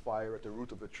quantifier at the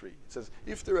root of the tree. It says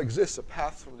if there exists a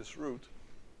path from this root,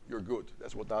 you're good.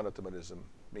 That's what non-determinism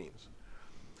means.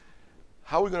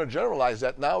 How are we going to generalize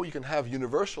that? Now you can have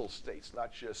universal states,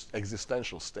 not just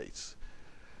existential states,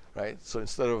 right? So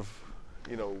instead of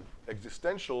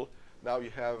existential, now you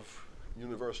have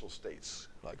universal states,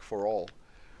 like for all.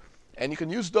 And you can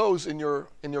use those in your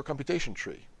computation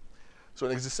tree. So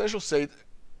an existential state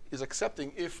is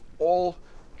accepting if all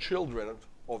children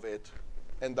of it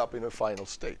end up in a final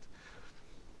state.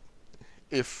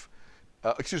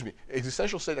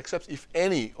 Existential state accepts if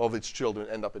any of its children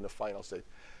end up in a final state.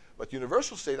 But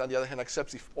universal state, on the other hand,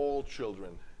 accepts if all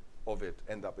children of it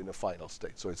end up in a final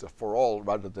state. So it's a for all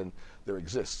rather than there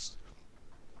exists.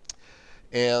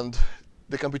 And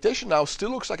the computation now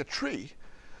still looks like a tree,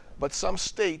 But some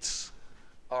states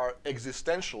are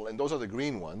existential, and those are the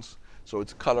green ones. So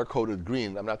it's color-coded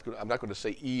green. I'm not going to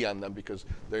say E on them because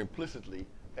they're implicitly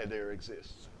there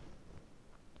exists.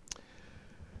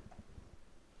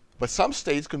 But some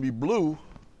states can be blue,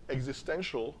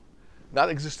 existential, not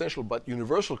existential, but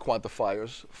universal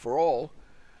quantifiers for all.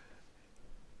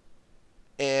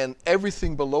 And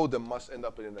everything below them must end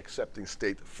up in an accepting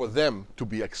state for them to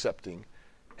be accepting.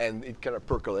 And it kind of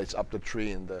percolates up the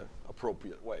tree in the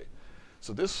appropriate way.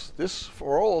 So this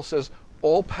for all says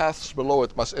all paths below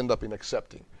it must end up in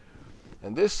accepting.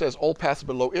 And this says all paths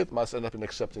below it must end up in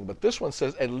accepting. But this one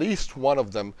says at least one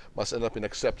of them must end up in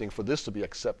accepting for this to be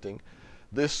accepting.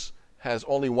 This has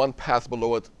only one path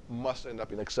below it must end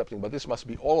up in accepting, but this must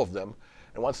be all of them.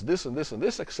 And once this and this and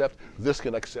this accept, this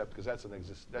can accept because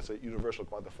that's a universal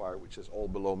quantifier which says all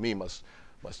below me must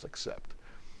accept.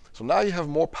 So now you have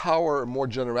more power and more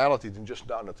generality than just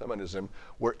non-determinism,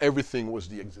 where everything was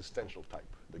the existential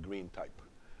type, the green type.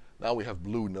 Now we have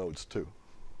blue nodes too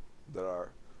that are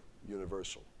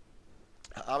universal.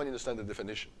 How many understand the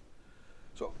definition?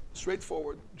 So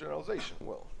straightforward generalization.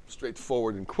 Well,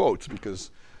 straightforward in quotes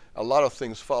because a lot of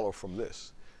things follow from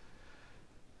this,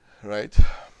 right?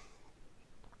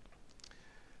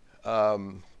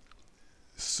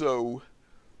 So,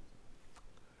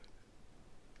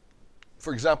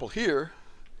 for example, here,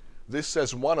 this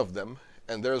says one of them,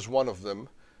 and there's one of them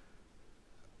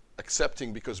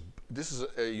accepting because this is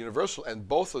a universal, and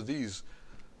both of these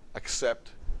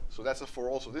accept. So that's a for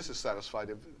all. So this is satisfied.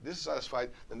 If this is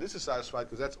satisfied, then this is satisfied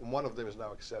because that's one of them is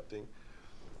now accepting.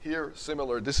 Here,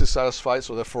 similar, this is satisfied,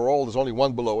 so that for all there's only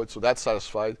one below it, so that's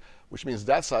satisfied, which means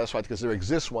that's satisfied because there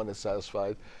exists one that's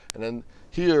satisfied. And then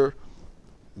here,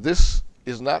 this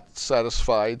is not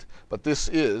satisfied, but this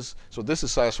is, so this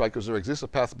is satisfied because there exists a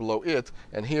path below it,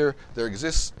 and here there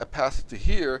exists a path to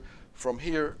here. From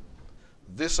here,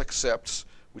 this accepts,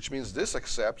 which means this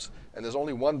accepts, and there's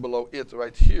only one below it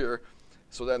right here,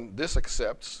 so then this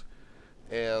accepts,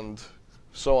 and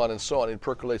so on and so on. It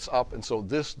percolates up, and so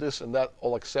this, and that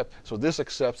all accept. So this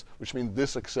accepts, which means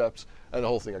this accepts, and the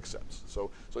whole thing accepts. So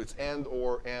it's and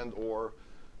or.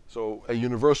 So a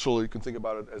universal, you can think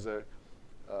about it as an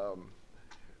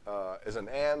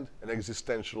and, an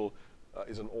existential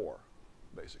is an or,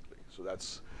 basically. So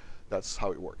that's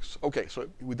how it works. Okay, so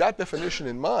with that definition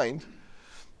in mind,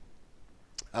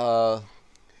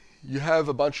 you have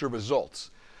a bunch of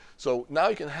results. So now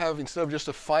you can have, instead of just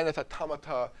a finite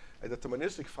automata, a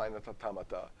deterministic finite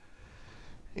automata,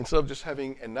 instead of just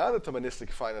having a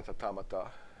non-deterministic finite automata,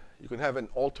 you can have an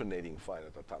alternating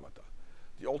finite automata.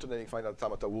 The alternating finite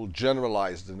automata will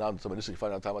generalize the non-deterministic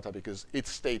finite automata because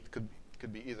its state could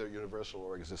be either universal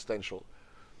or existential,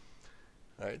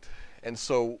 right? And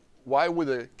so why would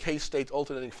a k-state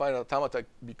alternating finite automata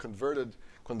be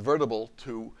convertible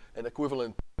to an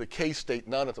equivalent to the k-state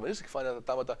non-deterministic finite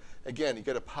automata? Again, you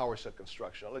get a power set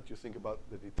construction. I'll let you think about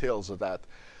the details of that.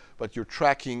 But you're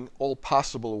tracking all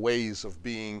possible ways of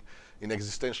being in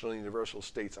existential and universal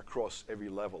states across every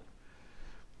level.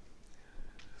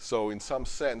 So in some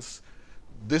sense,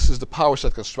 this is the power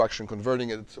set construction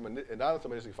converting a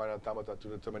non-deterministic finite automata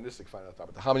to a deterministic finite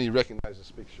automata. How many recognize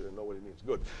this picture and know what it means?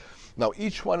 Good. Now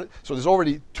each one, so there's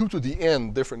already 2 to the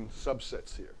n different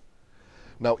subsets here.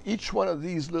 Now each one of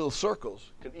these little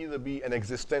circles can either be an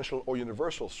existential or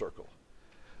universal circle.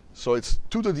 So it's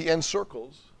 2 to the n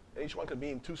circles, and each one can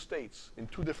be in 2 states, in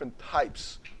 2 different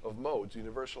types of modes,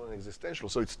 universal and existential.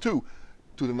 So it's 2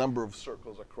 to the number of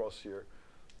circles across here.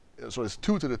 So it's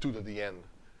 2 to the 2 to the n,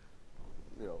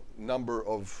 number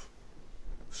of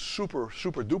super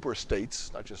duper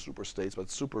states, not just super states,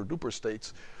 but super duper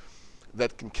states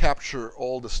that can capture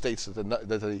all the states that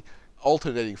the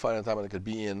alternating finite automata could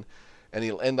be in, and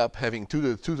you'll end up having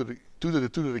 2 to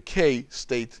the k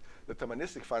state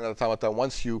deterministic finite automata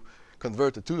once you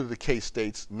convert the 2 to the k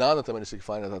states non-deterministic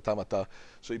finite automata.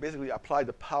 So you basically apply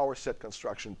the power set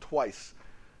construction twice.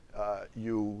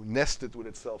 You nest it with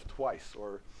itself twice,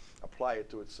 or apply it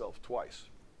to itself twice.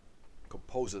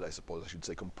 Compose it, I suppose I should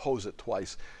say, compose it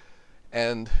twice.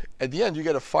 And at the end, you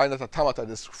get a finite automata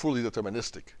that's fully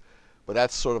deterministic. But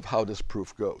that's sort of how this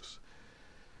proof goes.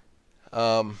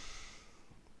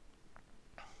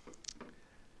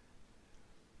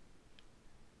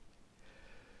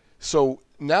 So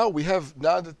now we have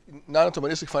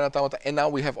non-deterministic finite automata, and now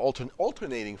we have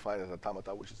alternating finite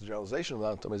automata, which is the generalization of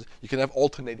non-deterministic. You can have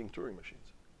alternating Turing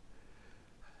machines.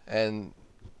 And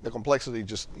the complexity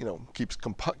just keeps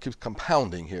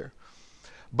compounding here.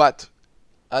 But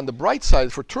on the bright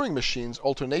side, for Turing machines,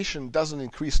 alternation doesn't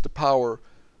increase the power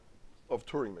of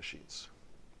Turing machines.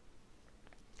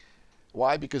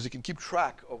 Why? Because you can keep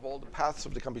track of all the paths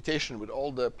of the computation with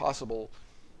all the possible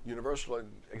universal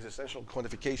and existential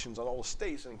quantifications on all the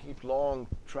states, and keep long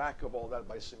track of all that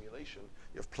by simulation.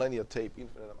 You have plenty of tape,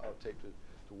 infinite amount of tape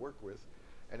to work with.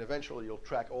 And eventually you'll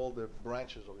track all the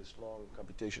branches of this long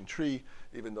computation tree,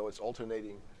 even though it's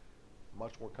alternating,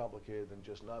 much more complicated than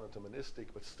just non-deterministic,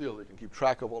 but still you can keep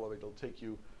track of all of it. It'll take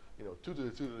you, 2 to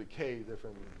the k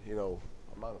different,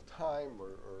 amount of time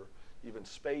or even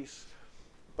space.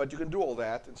 But you can do all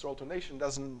that, and so alternation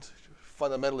doesn't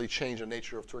fundamentally change the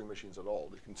nature of Turing machines at all.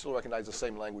 You can still recognize the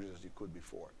same languages as you could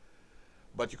before.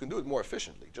 But you can do it more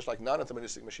efficiently, just like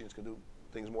non-deterministic machines can do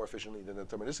things more efficiently than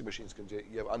deterministic machines can.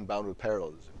 You have unbounded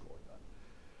parallelism going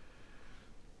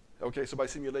on. Okay, so by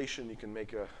simulation, you can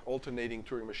make an alternating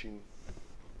Turing machine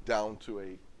down to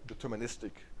a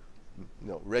deterministic,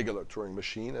 regular Turing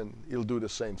machine, and it'll do the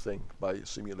same thing by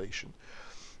simulation.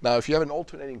 Now, if you have an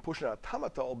alternating push-down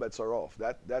automata, all bets are off.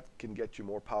 That can get you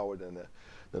more power than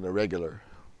a regular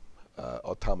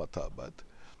automata, but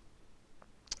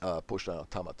push-down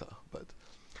automata. But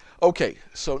okay,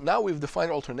 so now we've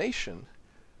defined alternation.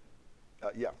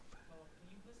 Yeah. Can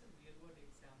you give us a real-world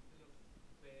example of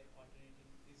where alternation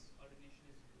is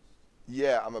used?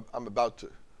 Yeah, I'm about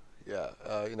to.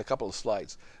 Yeah, in a couple of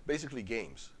slides. Basically,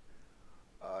 games.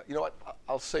 You know what?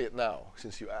 I'll say it now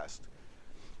since you asked.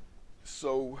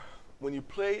 So when you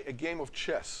play a game of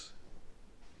chess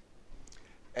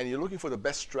and you're looking for the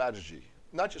best strategy,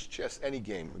 not just chess, any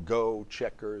game, Go,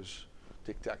 checkers,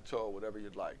 tic-tac-toe, whatever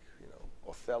you'd like,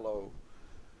 Othello.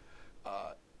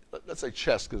 Let's say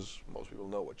chess, because most people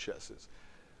know what chess is.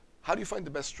 How do you find the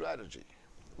best strategy?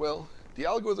 Well, the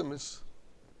algorithm is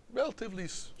relatively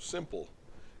simple,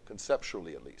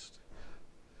 conceptually at least.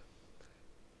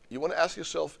 You want to ask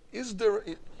yourself,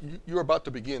 you're about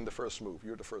to begin the first move.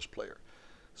 You're the first player.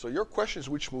 So your question is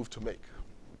which move to make.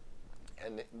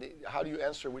 And how do you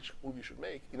answer which move you should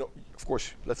make? Of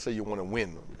course, let's say you want to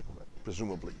win,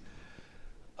 presumably.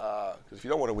 Because if you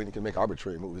don't want to win, you can make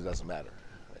arbitrary moves. It doesn't matter.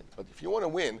 Right? But if you want to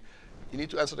win, you need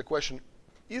to answer the question,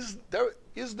 is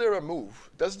there a move?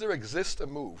 Does there exist a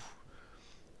move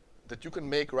that you can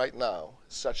make right now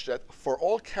such that for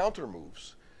all counter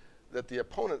moves that the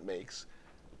opponent makes,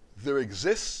 there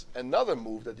exists another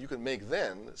move that you can make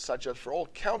then, such that for all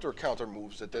counter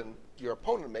moves that then your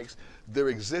opponent makes, there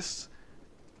exists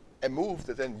a move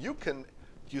that then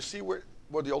you see where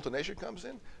the alternation comes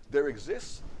in? There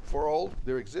exists for all.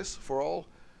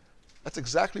 That's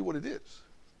exactly what it is.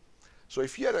 So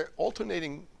if you had an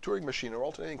alternating Turing machine or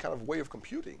alternating kind of way of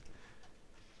computing,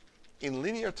 in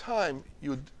linear time,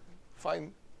 you'd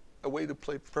find a way to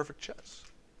play perfect chess.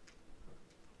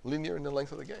 Linear in the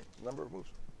length of the game, number of moves.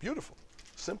 Beautiful,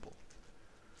 simple.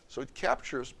 So it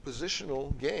captures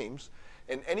positional games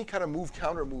and any kind of move,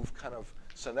 counter move kind of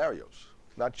scenarios,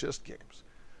 not just games.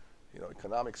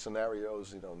 Economic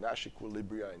scenarios, Nash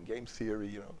equilibria and game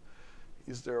theory,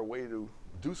 is there a way to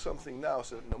do something now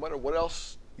so that no matter what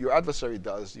else your adversary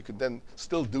does, you can then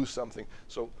still do something.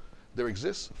 So there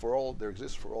exists for all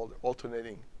the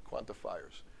alternating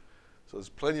quantifiers. So there's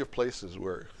plenty of places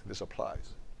where this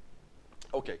applies.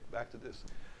 Okay, back to this.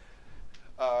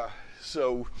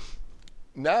 So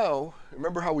now,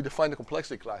 remember how we defined the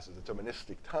complexity classes: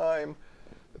 deterministic time,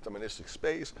 deterministic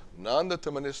space,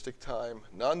 non-deterministic time,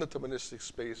 non-deterministic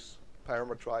space,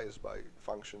 parameterized by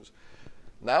functions.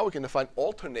 Now we can define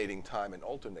alternating time and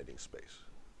alternating space,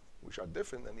 which are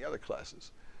different than the other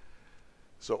classes.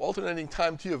 So alternating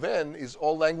time T of n is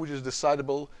all languages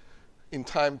decidable in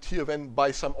time T of n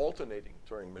by some alternating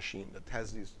Turing machine that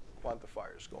has these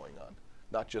quantifiers going on,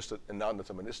 not just a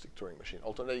non-deterministic Turing machine.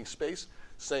 Alternating space,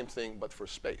 same thing, but for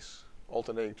space.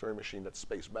 Alternating Turing machine that's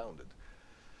space-bounded.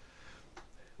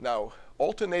 Now,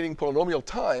 alternating polynomial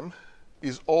time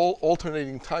is all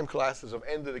alternating time classes of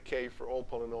n to the k for all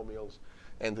polynomials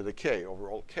n to the k over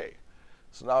all k.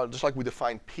 So now, just like we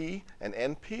defined P and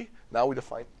NP, now we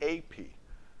define AP.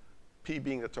 P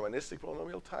being deterministic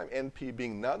polynomial time, NP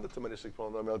being non-deterministic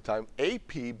polynomial time,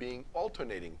 AP being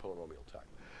alternating polynomial time.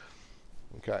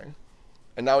 Okay?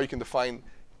 And now you can define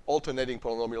alternating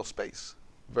polynomial space,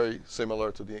 very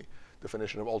similar to the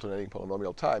definition of alternating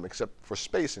polynomial time, except for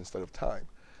space instead of time.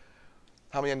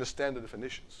 How many understand the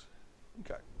definitions?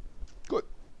 Okay, good.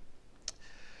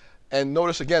 And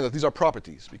notice again that these are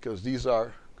properties, because these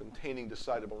are containing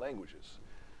decidable languages.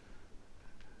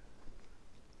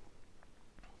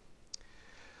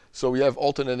 So we have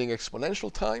alternating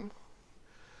exponential time,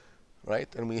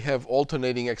 right? And we have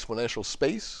alternating exponential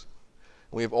space.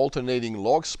 We have alternating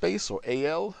log space, or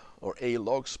AL, or A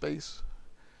log space,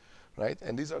 right?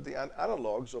 And these are the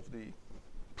analogs of the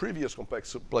previous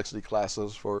complexity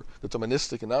classes for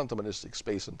deterministic and non-deterministic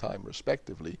space and time,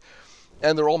 respectively.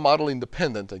 And they're all model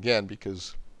independent, again,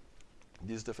 because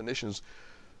these definitions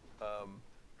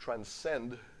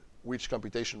transcend which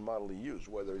computation model you use,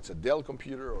 whether it's a Dell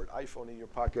computer or an iPhone in your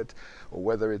pocket, or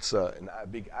whether it's a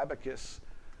big abacus.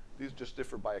 These just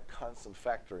differ by a constant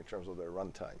factor in terms of their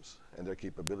runtimes and their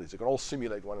capabilities. They can all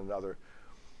simulate one another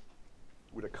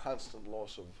with a constant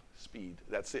loss of speed.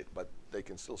 That's it, but they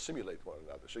can still simulate one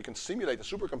another. So you can simulate a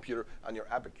supercomputer on your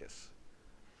abacus.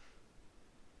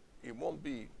 It won't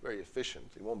be very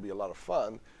efficient. It won't be a lot of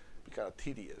fun. It'll be kind of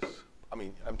tedious. I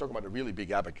mean, I'm talking about a really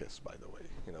big abacus, by the way,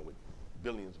 with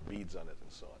billions of beads on it and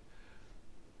so on.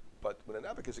 But with an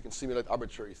abacus, you can simulate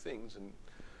arbitrary things, and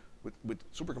with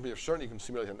supercomputers, certainly you can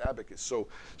simulate an abacus.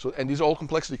 And these all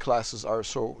complexity classes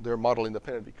they're model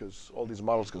independent because all these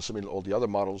models can simulate all the other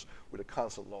models with a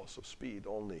constant loss of speed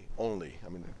only. I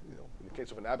mean, in the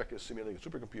case of an abacus simulating a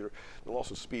supercomputer, the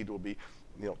loss of speed will be,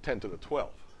 10 to the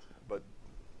 12. But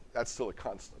that's still a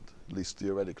constant, at least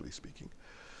theoretically speaking.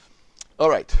 All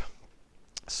right.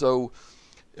 So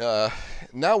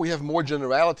now we have more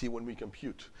generality when we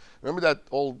compute. Remember that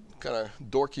old kind of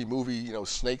dorky movie,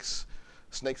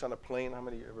 Snakes on a Plane? How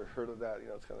many of you ever heard of that?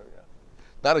 It's kind of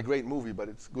not a great movie, but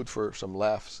it's good for some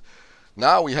laughs.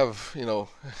 Now we have,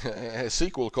 a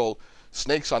sequel called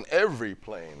Snakes on Every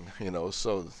Plane,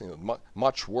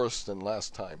 much worse than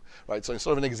last time, right? So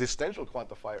instead of an existential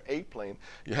quantifier, a plane,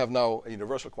 you have now a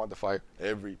universal quantifier,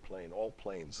 every plane, all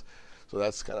planes. So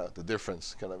that's kind of the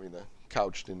difference, kind of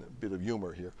couched in a bit of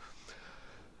humor here.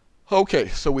 Okay,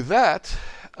 so with that,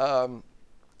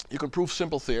 you can prove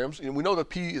simple theorems. And we know that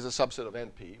P is a subset of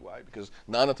NP. Why? Because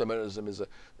non-determinism is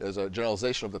a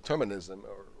generalization of determinism,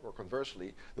 or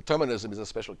conversely, determinism is a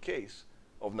special case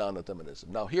of non-determinism.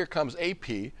 Now here comes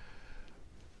AP.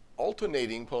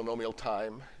 Alternating polynomial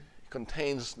time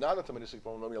contains non-deterministic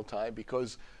polynomial time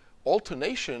because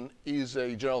alternation is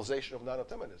a generalization of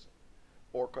non-determinism.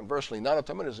 Or conversely,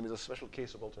 non-determinism is a special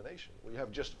case of alternation. We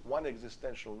have just one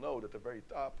existential node at the very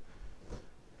top,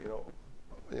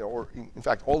 or in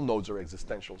fact, all nodes are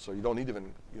existential, so you don't need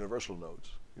even universal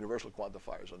nodes. Universal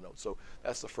quantifiers are nodes. So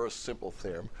that's the first simple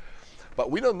theorem.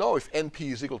 But we don't know if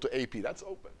NP is equal to AP. That's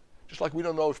open. Just like we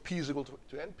don't know if P is equal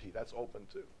to NP. That's open,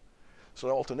 too. So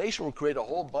alternation will create a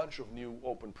whole bunch of new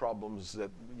open problems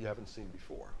that you haven't seen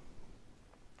before.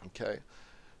 Okay?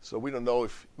 So we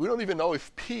don't even know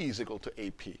if P is equal to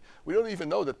AP. We don't even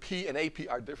know that P and AP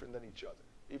are different than each other,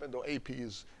 even though AP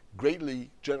greatly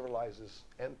generalizes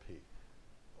NP.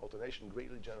 Alternation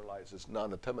greatly generalizes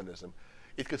non-determinism.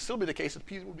 It could still be the case that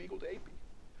P will be equal to AP.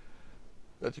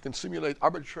 That you can simulate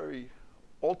arbitrary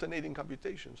alternating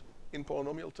computations in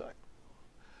polynomial time.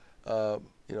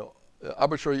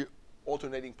 Arbitrary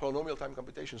alternating polynomial time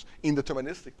computations in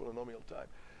deterministic polynomial time.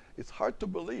 It's hard to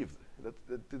believe that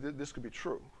this could be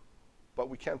true, but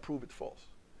we can't prove it false.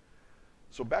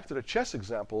 So back to the chess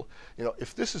example,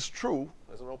 if this is true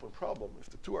as an open problem, if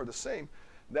the two are the same,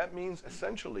 that means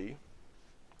essentially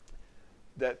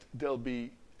that there'll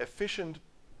be efficient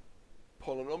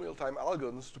polynomial time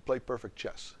algorithms to play perfect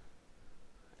chess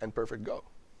and perfect Go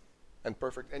and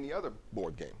perfect any other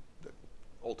board game that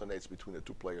alternates between the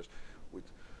two players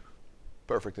with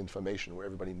perfect information where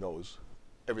everybody knows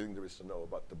everything there is to know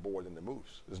about the board and the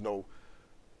moves. There's no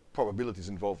probabilities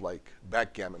involved like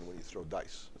backgammon when you throw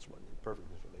dice. That's one perfect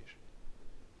information.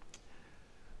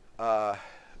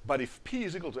 But if P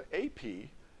is equal to AP,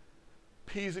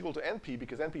 P is equal to NP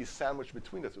because NP is sandwiched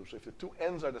between the two. So if the two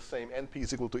ends are the same, NP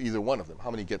is equal to either one of them. How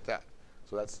many get that?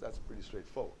 So that's pretty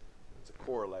straightforward. It's a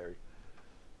corollary.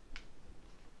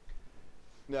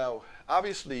 Now,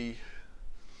 obviously,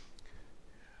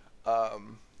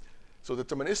 so the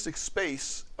deterministic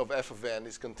space of f of n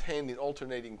is contained in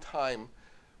alternating time.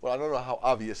 Well, I don't know how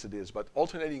obvious it is, but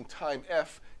alternating time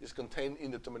f is contained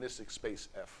in the deterministic space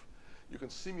f. You can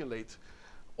simulate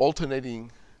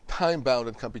alternating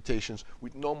time-bounded computations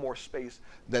with no more space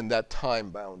than that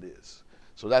time-bound is.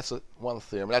 So that's one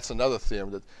theorem. That's another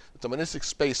theorem, that the deterministic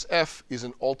space f is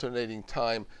an alternating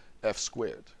time f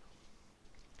squared.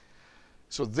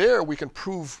 So there we can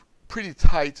prove pretty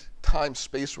tight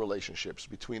time-space relationships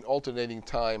between alternating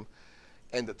time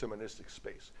and deterministic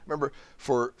space. Remember,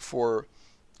 for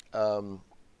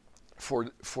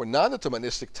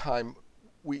non-deterministic time,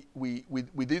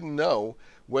 we didn't know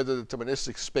whether the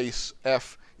deterministic space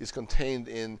f is contained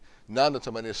in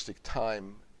non-deterministic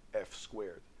time f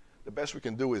squared. The best we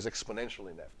can do is exponential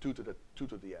in f, 2 to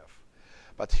the f.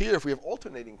 But here, if we have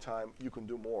alternating time, you can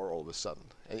do more all of a sudden.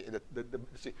 And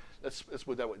see, let's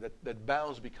put it that way. That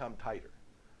bounds become tighter.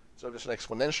 So if there's an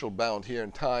exponential bound here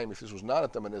in time, if this was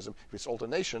non-determinism, if it's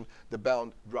alternation, the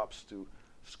bound drops to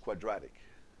quadratic.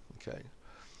 Okay.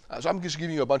 So I'm just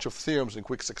giving you a bunch of theorems in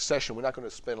quick succession. We're not going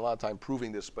to spend a lot of time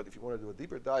proving this, but if you want to do a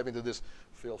deeper dive into this,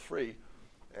 feel free.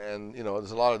 And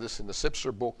there's a lot of this in the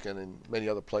Sipser book and in many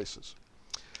other places.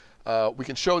 We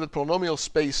can show that polynomial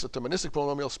space, deterministic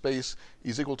polynomial space,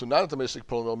 is equal to non-deterministic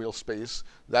polynomial space.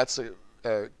 That's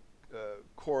a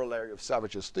corollary of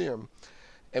Savage's theorem.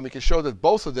 And we can show that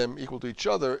both of them equal to each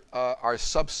other are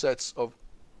subsets of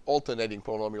alternating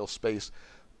polynomial space,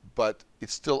 but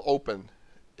it's still open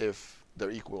if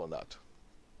they're equal or not.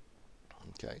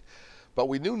 Okay, but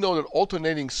we do know that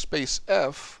alternating space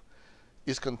F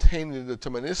is contained in the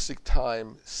deterministic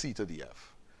time c to the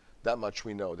f. That much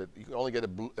we know, that you can only get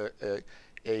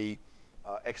a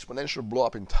exponential blow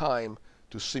up in time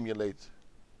to simulate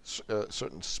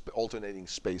certain alternating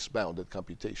space bounded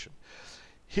computation.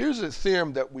 Here's a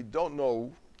theorem that we don't know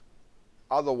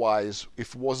otherwise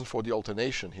if it wasn't for the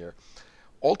alternation here.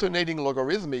 Alternating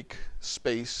logarithmic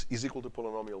space is equal to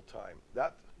polynomial time.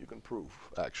 That you can prove,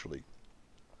 actually.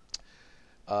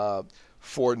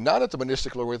 For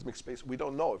non-deterministic logarithmic space, we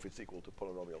don't know if it's equal to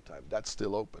polynomial time. That's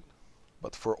still open.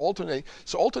 But for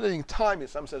alternating time in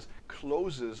some sense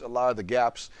closes a lot of the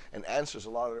gaps and answers a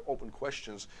lot of the open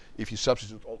questions if you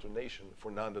substitute alternation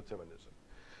for non-determinism.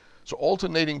 So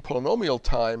alternating polynomial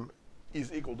time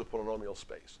is equal to polynomial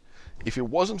space. If it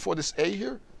wasn't for this A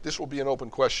here, this will be an open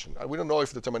question. We don't know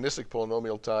if deterministic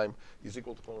polynomial time is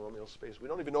equal to polynomial space. We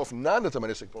don't even know if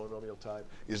non-deterministic polynomial time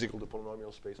is equal to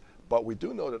polynomial space. But we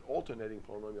do know that alternating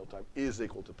polynomial time is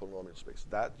equal to polynomial space.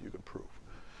 That you can prove.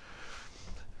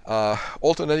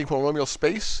 Alternating polynomial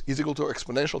space is equal to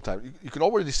exponential time. You can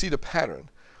already see the pattern.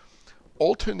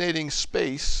 Alternating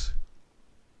space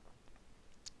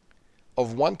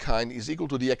of one kind is equal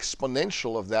to the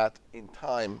exponential of that in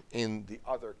time in the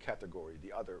other category,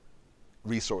 the other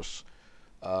resource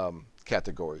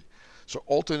category. So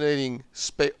alternating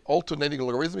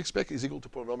logarithmic space is equal to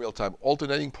polynomial time.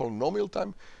 Alternating polynomial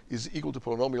time is equal to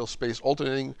polynomial space.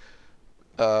 Alternating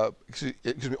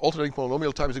alternating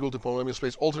polynomial time is equal to polynomial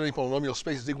space. Alternating polynomial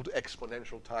space is equal to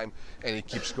exponential time, and it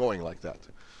keeps going like that.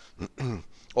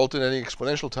 Alternating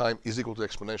exponential time is equal to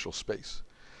exponential space.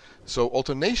 So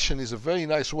alternation is a very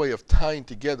nice way of tying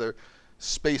together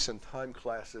space and time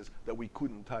classes that we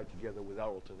couldn't tie together without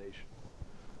alternation.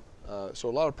 So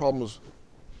a lot of problems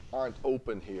aren't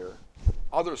open here.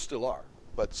 Others still are,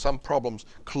 but some problems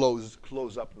close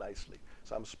up nicely.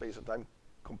 Some space and time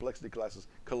complexity classes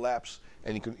collapse,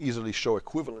 and you can easily show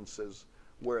equivalences,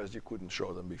 whereas you couldn't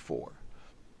show them before.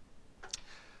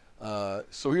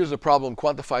 So here's a problem: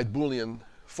 quantified Boolean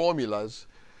formulas.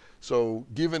 So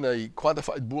given a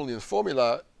quantified Boolean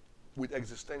formula with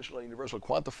existential and universal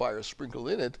quantifiers sprinkled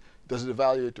in it, does it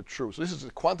evaluate to true? So this is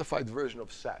a quantified version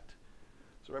of SAT.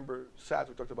 So remember SAT,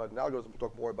 we talked about an algorithm, we'll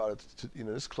talk more about it in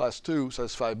this class too,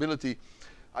 satisfiability.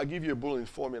 I give you a Boolean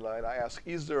formula and I ask,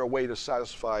 is there a way to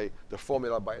satisfy the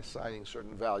formula by assigning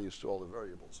certain values to all the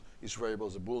variables? Each variable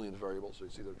is a Boolean variable, so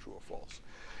it's either true or false.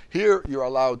 Here you're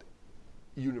allowed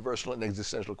universal and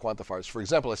existential quantifiers. For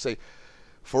example, I say,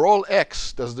 for all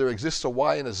x, does there exist a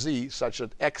y and a z such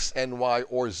that x and y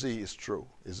or z is true?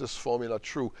 Is this formula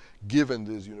true given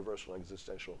these universal and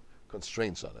existential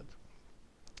constraints on it?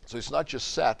 So it's not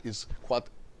just SAT, it's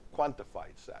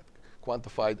quantified SAT,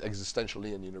 quantified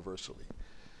existentially and universally.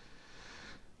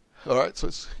 All right, so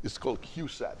it's called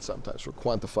QSAT sometimes for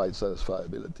quantified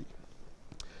satisfiability.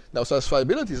 Now,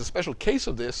 satisfiability is a special case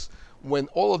of this when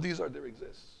all of these there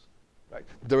exists. Right?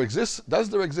 Does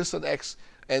there exist an x,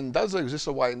 and does there exist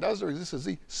a y, and does there exist a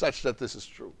z such that this is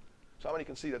true? So how many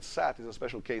can see that SAT is a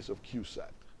special case of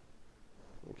QSAT?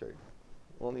 Okay,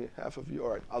 only half of you. All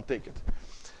right, I'll take it.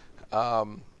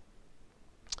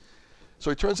 So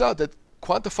it turns out that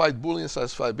quantified Boolean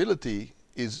satisfiability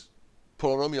is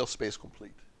polynomial space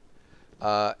complete.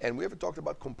 And we haven't talked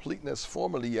about completeness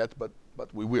formally yet, but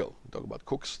we will. We'll talk about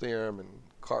Cook's theorem and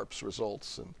Karp's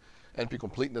results and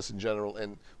NP-completeness in general.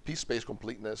 And p-space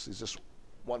completeness is just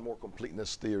one more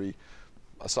completeness theory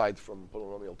aside from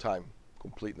polynomial time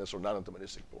completeness or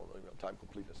non-deterministic polynomial time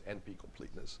completeness,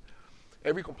 NP-completeness.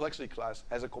 Every complexity class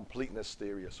has a completeness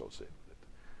theory associated with it.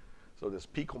 So there's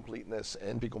p-completeness,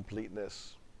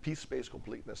 NP-completeness, p-space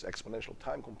completeness, exponential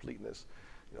time completeness.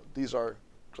 These are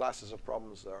classes of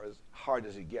problems that are as hard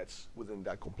as it gets within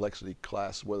that complexity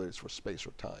class, whether it's for space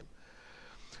or time.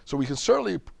 So we can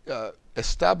certainly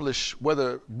establish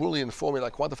whether Boolean formula,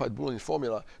 quantified Boolean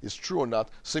formula, is true or not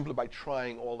simply by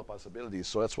trying all the possibilities.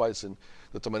 So that's why it's in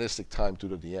deterministic time 2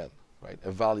 to the n, right?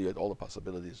 Evaluate all the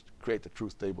possibilities, create the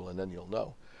truth table, and then you'll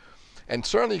know. And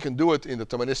certainly you can do it in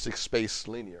deterministic space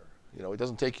linear. You know, it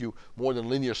doesn't take you more than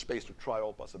linear space to try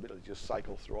all possibilities. Just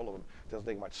cycle through all of them. It doesn't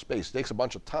take much space. It takes a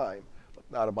bunch of time, but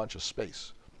not a bunch of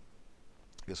space.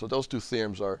 Okay, so those two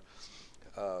theorems are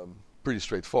pretty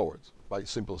straightforward by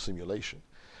simple simulation.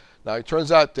 Now, it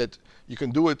turns out that you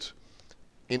can do it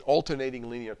in alternating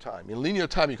linear time. In linear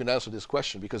time, you can answer this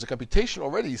question because the computation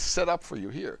already is set up for you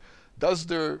here. Does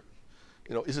there,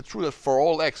 you know, is it true that for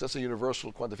all x, that's a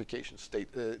universal quantification state,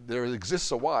 there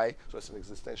exists a y, so that's an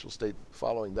existential state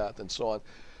following that, and so on.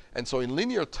 And so in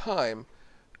linear time,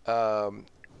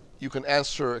 you can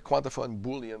answer a quantified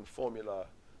Boolean formula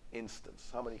instance.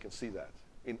 How many can see that?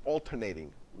 In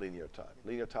alternating linear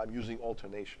time using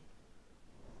alternation.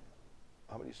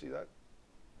 How many see that?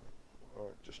 All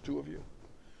right, just two of you.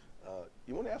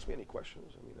 You want to ask me any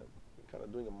questions? I mean, I've been kind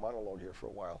of doing a monologue here for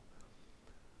a while.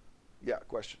 Yeah,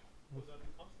 question. Was that the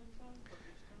constant time for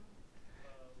each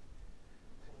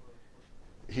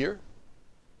term? Here?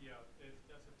 Yeah, if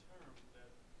that's a term,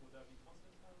 would that be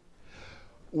constant time?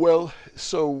 Well,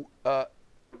 so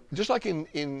just like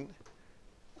in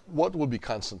what would be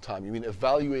constant time? You mean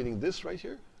evaluating this right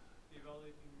here?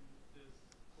 Evaluating this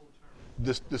whole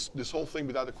term. This whole thing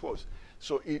without the quotes.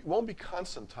 So it won't be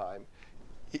constant time.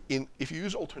 If you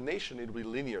use alternation, it'll be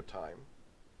linear time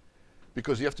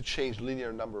because you have to change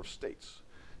linear number of states.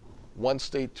 1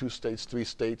 state, 2 states, 3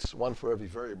 states, one for every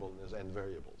variable, and there's n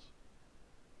variables.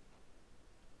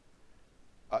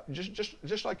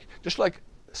 Just like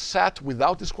SAT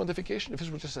without this quantification, if this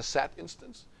was just a SAT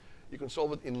instance, you can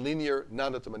solve it in linear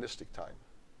non-deterministic time.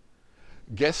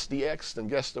 Guess the x, then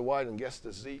guess the y, then guess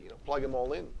the z. You know, plug them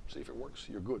all in, see if it works.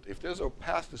 You're good. If there's a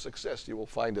path to success, you will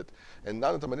find it. And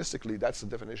non-deterministically, that's the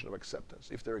definition of acceptance.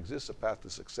 If there exists a path to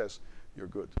success, you're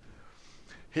good.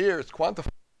 Here, it's quantified.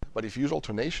 But if you use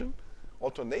alternation,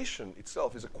 alternation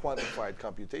itself is a quantified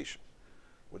computation,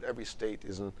 with every state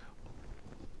is a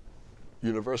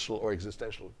universal or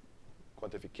existential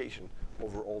quantification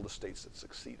over all the states that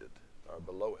succeeded or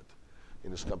below it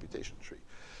in this computation tree.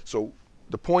 So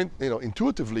the point, you know,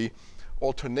 intuitively,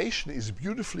 alternation is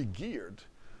beautifully geared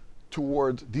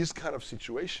toward these kind of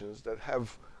situations that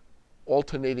have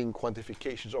alternating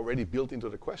quantifications already built into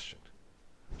the question,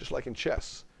 just like in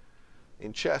chess.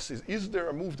 In chess, is there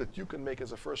a move that you can make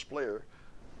as a first player?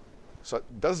 So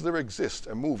does there exist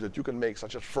a move that you can make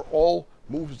such that for all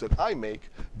moves that I make,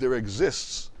 there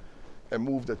exists a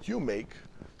move that you make,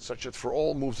 such that for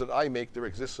all moves that I make, there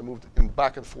exists a move in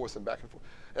back and forth and back and forth.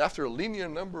 And after a linear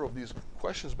number of these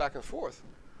questions back and forth,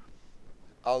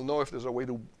 I'll know if there's a way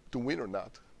to win or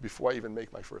not before I even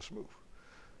make my first move.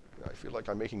 I feel like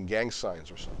I'm making gang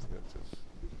signs or something.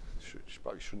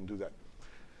 Probably shouldn't do that.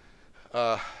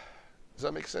 Does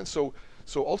that make sense? So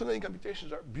alternating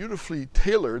computations are beautifully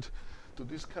tailored to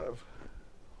this kind of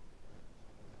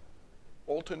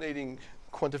alternating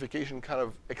quantification kind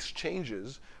of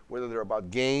exchanges, whether they're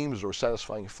about games or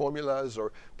satisfying formulas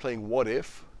or playing what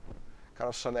if kind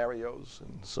of scenarios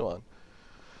and so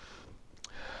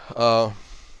on.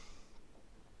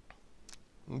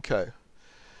 Okay.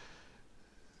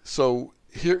 So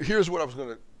here's what I was going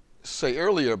to say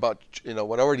earlier about, you know,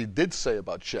 what I already did say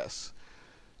about chess.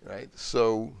 Right?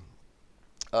 So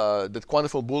that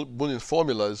quantified Boolean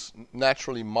formulas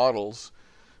naturally models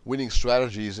winning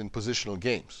strategies in positional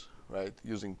games, right?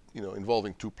 Using, you know,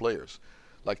 involving two players,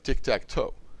 like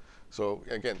tic-tac-toe. So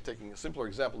again, taking a simpler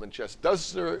example than chess,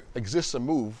 does there exist a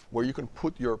move where you can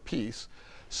put your piece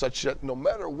such that no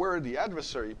matter where the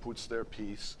adversary puts their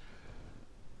piece,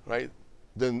 right,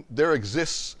 then there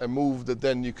exists a move that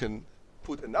then you can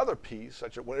put another piece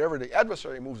such that whenever the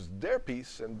adversary moves their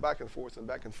piece and back and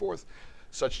forth,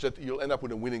 such that you'll end up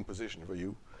with a winning position for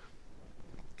you.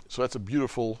 So that's a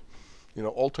beautiful, you know,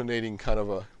 alternating kind of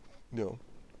a, you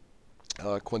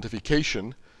know,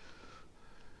 quantification,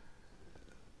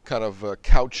 kind of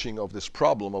couching of this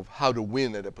problem of how to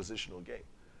win at a positional game,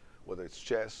 whether it's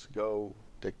chess, Go,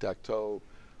 tic-tac-toe,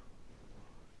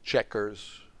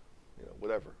 checkers, you know,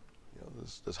 whatever. You know,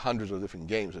 there's hundreds of different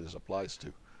games that this applies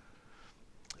to.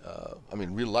 I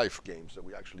mean, real-life games that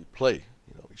we actually play,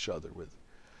 you know, each other with.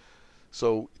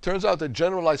 So it turns out that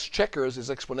generalized checkers is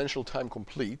exponential time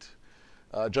complete.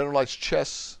 Generalized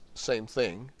chess, same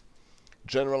thing.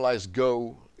 Generalized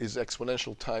Go is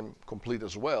exponential time complete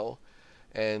as well.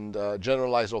 And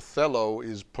generalized Othello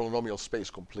is polynomial space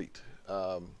complete.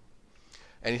 And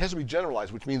it has to be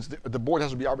generalized, which means the board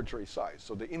has to be arbitrary size.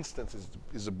 So the instance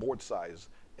is a board size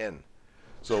n.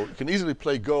 So you can easily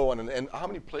play Go on an n. How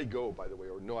many play Go, by the way,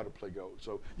 or know how to play Go?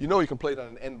 So you know you can play it on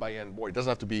an n by n board. It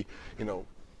doesn't have to be, you know,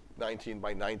 19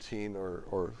 by 19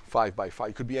 or 5 by 5.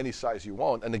 It could be any size you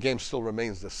want, and the game still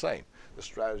remains the same. The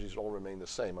strategies all remain the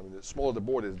same. I mean, the smaller the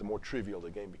board is, the more trivial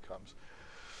the game becomes.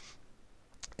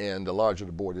 And the larger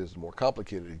the board is, the more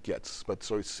complicated it gets. But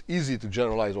so it's easy to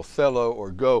generalize Othello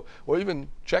or Go, or even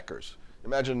checkers.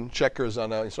 Imagine checkers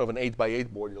on instead of an 8x8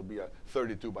 board, it'll be a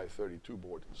 32x32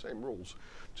 board. Same rules,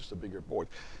 just a bigger board.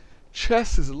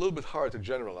 Chess is a little bit hard to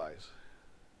generalize.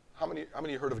 How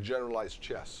many heard of generalized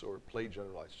chess or played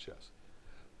generalized chess?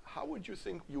 How would you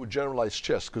think you would generalize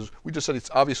chess? Because we just said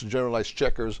it's obvious to generalize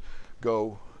checkers,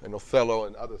 Go, and Othello,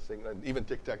 and other things, and even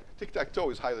tic-tac. Tic-tac-toe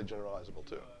is highly generalizable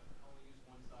too. Only use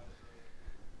one side of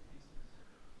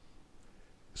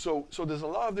the pieces. So there's a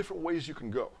lot of different ways you can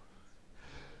go.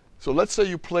 So let's say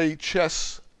you play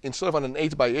chess instead of on an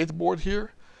 8x8 board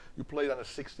here, you play it on a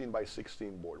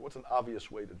 16x16 board. What's an obvious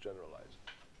way to generalize?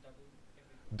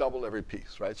 Double every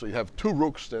piece, right? So you have 2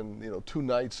 rooks, then 2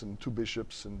 knights and 2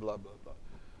 bishops and blah blah blah.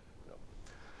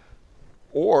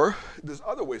 Or there's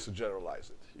other ways to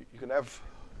generalize it. You can have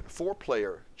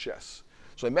 4-player chess.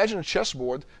 So imagine a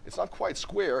chessboard. It's not quite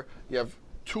square. You have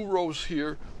 2 rows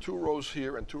here, 2 rows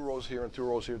here, and 2 rows here, and 2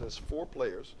 rows here. There's 4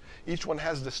 players. Each one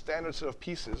has the standard set of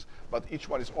pieces, but each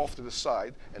one is off to the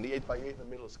side, and the 8x8 in the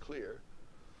middle is clear.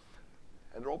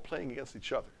 And they're all playing against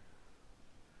each other.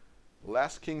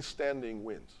 Last king standing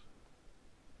wins.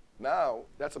 Now,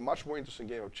 that's a much more interesting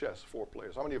game of chess, 4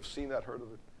 players. How many have seen that, heard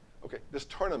of it? Okay, there's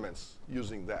tournaments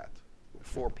using that.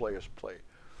 4 players play.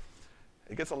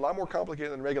 It gets a lot more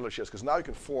complicated than regular chess, because now you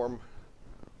can form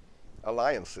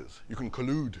alliances. You can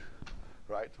collude,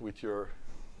 right, with your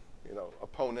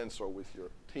opponents or with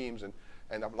your teams, and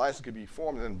alliances can be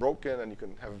formed and then broken, and you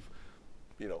can have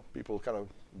people kind of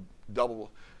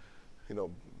double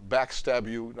backstab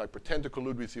you, like pretend to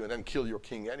collude with you, and then kill your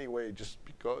king anyway, just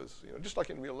because, just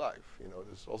like in real life.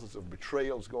 There's all sorts of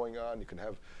betrayals going on. You can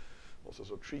have all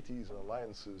sorts of treaties and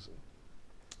alliances.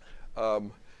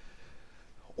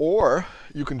 Or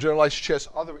you can generalize chess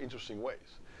other interesting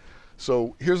ways.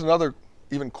 So here's another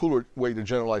even cooler way to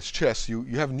generalize chess. You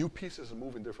have new pieces that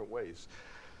move in different ways.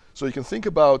 So you can think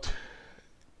about,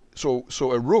 so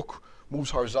a rook moves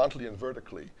horizontally and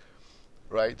vertically,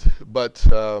 right? But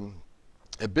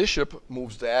a bishop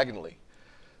moves diagonally.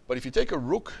 But if you take a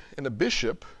rook and a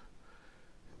bishop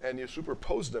and you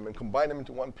superpose them and combine them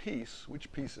into one piece,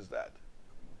 which piece is that?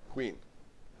 Queen.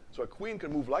 So a queen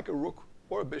can move like a rook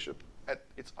or a bishop at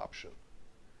its option.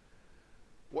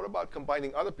 What about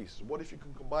combining other pieces? What if you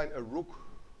can combine a rook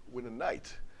with a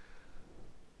knight,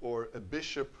 or a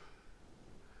bishop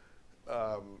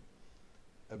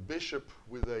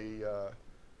with a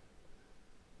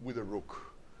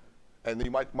rook, and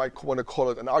you might want to call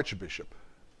it an archbishop,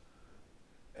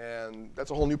 and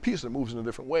that's a whole new piece that moves in a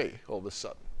different way all of a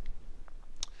sudden.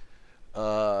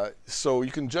 So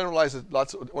you can generalize it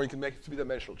or you can make it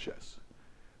 3-dimensional chess.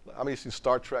 How many seen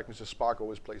Star Trek? Mr. Spock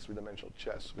always plays 3-dimensional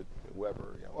chess with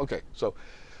whoever. Okay, so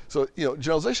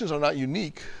generalizations are not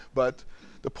unique, but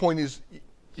the point is,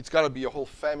 it's got to be a whole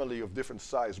family of different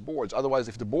size boards. Otherwise,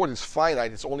 if the board is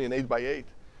finite, it's only an 8x8.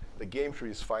 The game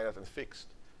tree is finite and fixed.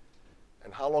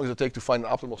 And how long does it take to find an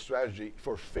optimal strategy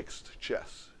for fixed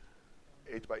chess?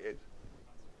 8x8,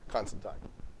 constant time.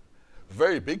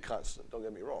 Very big constant, don't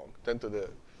get me wrong, 10 to the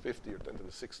 50 or 10 to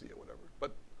the 60 or whatever,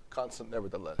 but constant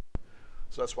nevertheless.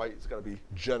 So that's why it's got to be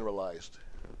generalized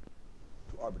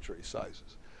to arbitrary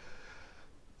sizes.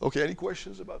 Okay, any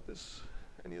questions about this,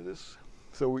 any of this?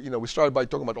 So we started by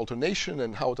talking about alternation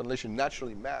and how alternation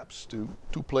naturally maps to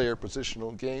 2-player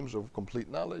positional games of complete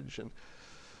knowledge. And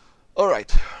all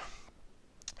right,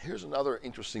 here's another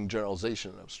interesting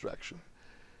generalization and abstraction.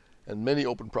 And many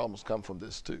open problems come from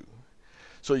this too.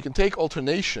 So you can take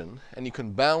alternation and you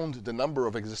can bound the number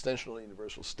of existential and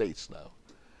universal states now.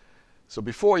 So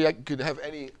before you could have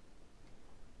any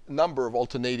number of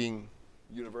alternating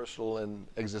universal and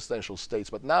existential states,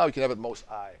 but now you can have at most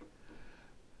I,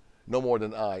 no more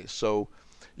than I. So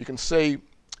you can say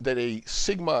that a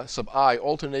sigma sub I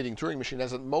alternating Turing machine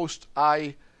has at most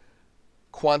I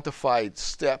quantified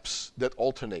steps that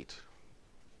alternate.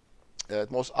 At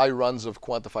most I runs of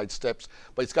quantified steps,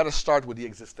 but it's got to start with the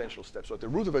existential steps. So at the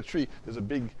root of a tree, there's a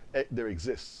big, there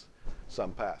exists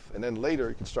some path. And then later,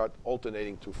 you can start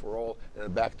alternating to for all and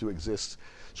then back to exists.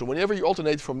 So whenever you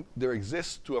alternate from there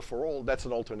exists to a for all, that's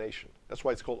an alternation. That's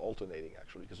why it's called alternating,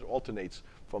 actually, because it alternates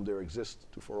from there exists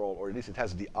to for all, or at least it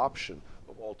has the option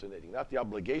of alternating. Not the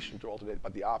obligation to alternate,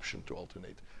 but the option to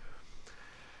alternate.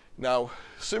 Now,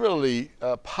 similarly,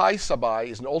 pi sub I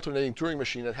is an alternating Turing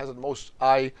machine that has at most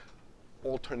I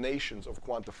alternations of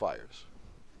quantifiers,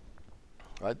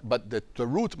 right? But the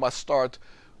root must start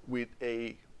with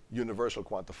a universal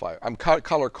quantifier. I'm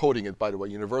color coding it, by the way.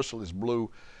 Universal is blue,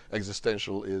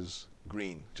 existential is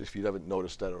green, just if you haven't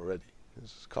noticed that already.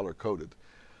 This is color coded.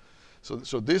 So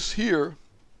this here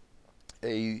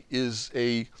I is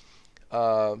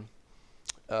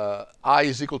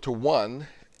equal to 1,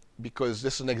 because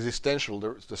this is an existential.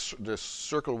 The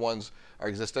circle ones are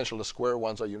existential, the square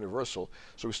ones are universal.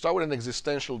 So we start with an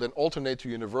existential, then alternate to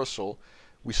universal.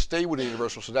 We stay with the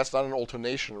universal, so that's not an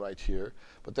alternation right here.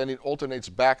 But then it alternates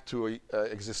back to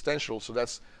existential, so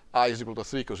that's I is equal to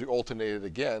 3 because we alternated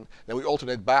again. Then we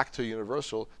alternate back to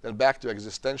universal, then back to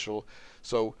existential.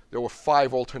 So there were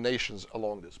 5 alternations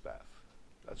along this path.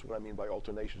 That's what I mean by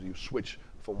alternations. You switch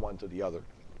from one to the other.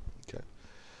 Okay.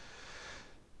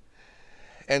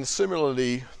 And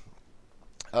similarly,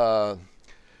 you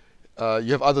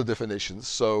have other definitions.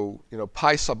 So,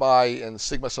 pi sub I and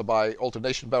sigma sub I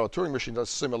alternation bounded Turing machines are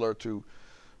similar to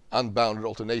unbounded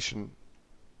alternating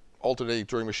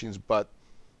Turing machines, but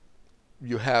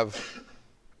you have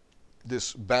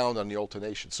this bound on the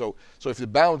alternation. So if the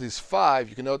bound is 5,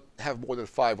 you cannot have more than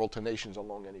 5 alternations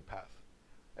along any path.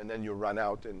 And then you run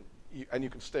out, and you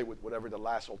can stay with whatever the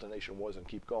last alternation was and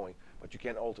keep going, but you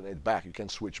can't alternate back. You can't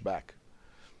switch back.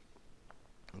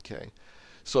 Okay,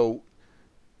 so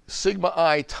sigma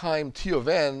I time T of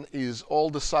n is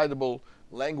all decidable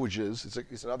languages.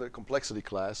 It's another complexity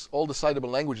class. All decidable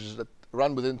languages that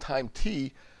run within time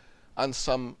T on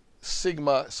some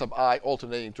sigma sub I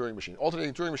alternating Turing machine.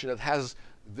 Alternating Turing machine that has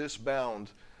this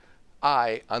bound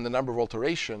I on the number of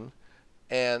alteration,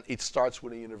 and it starts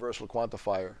with a universal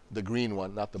quantifier, the green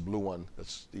one, not the blue one.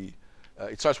 That's the.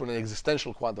 It starts with an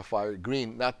existential quantifier,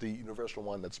 green, not the universal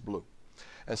one that's blue.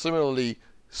 And similarly,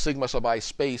 sigma sub I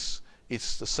space,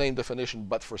 it's the same definition,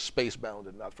 but for space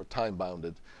bounded, not for time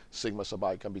bounded sigma sub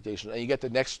I computation. And you get the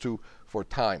next two for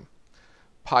time,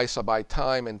 pi sub I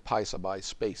time and pi sub I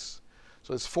space.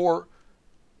 So it's 4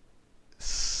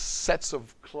 sets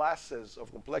of classes,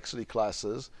 of complexity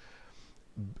classes,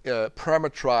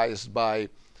 parameterized by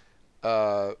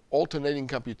alternating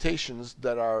computations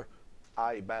that are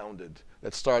I bounded,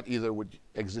 that start either with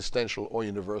existential or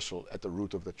universal at the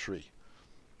root of the tree.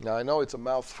 Now I know it's a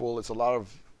mouthful, it's a lot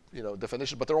of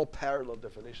definitions, but they're all parallel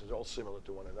definitions. They're all similar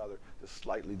to one another. They're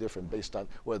slightly different based on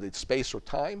whether it's space or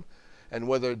time, and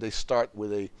whether they start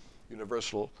with a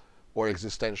universal or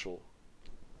existential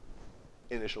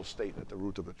initial state at the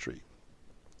root of the tree.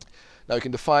 Now you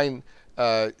can define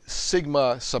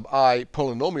sigma sub I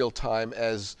polynomial time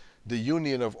as the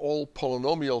union of all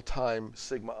polynomial time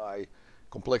sigma I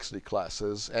complexity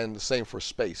classes, and the same for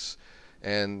space.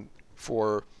 And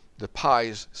for the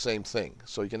pi's, same thing.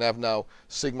 So you can have now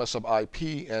sigma sub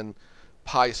IP and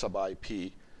pi sub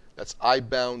IP. That's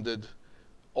I-bounded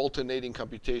alternating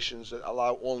computations that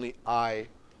allow only I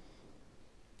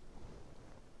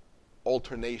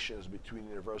alternations between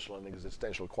universal and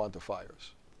existential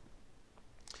quantifiers.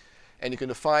 And you can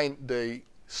define the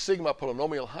sigma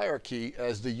polynomial hierarchy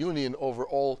as the union over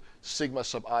all sigma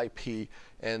sub IP,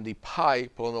 and the pi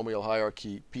polynomial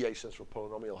hierarchy, PA stands for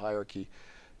polynomial hierarchy,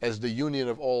 as the union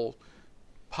of all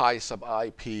pi sub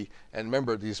IP. And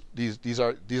remember, these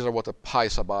are what the pi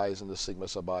sub i's and the sigma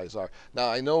sub i's are. Now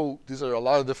I know these are a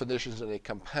lot of definitions and they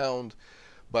compound,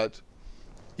 but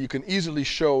you can easily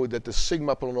show that the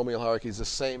sigma polynomial hierarchy is the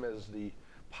same as the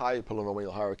pi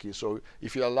polynomial hierarchy. So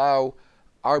if you allow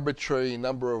arbitrary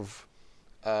number of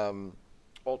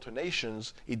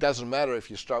alternations, it doesn't matter if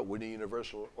you start with a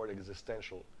universal or an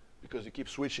existential, because you keep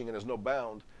switching and there's no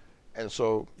bound, and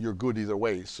so you're good either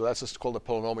way. So that's just called a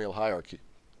polynomial hierarchy.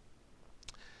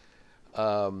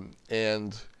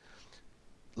 And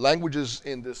languages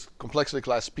in this complexity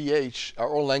class PH are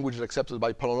all languages accepted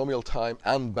by polynomial time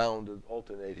unbounded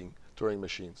alternating Turing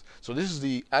machines. So this is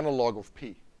the analog of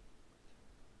P,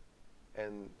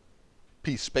 and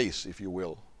P space, if you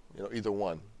will, either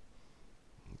one.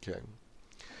 Okay.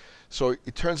 So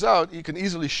it turns out you can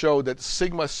easily show that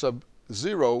sigma sub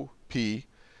 0 P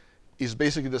is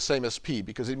basically the same as P,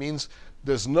 because it means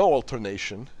there's no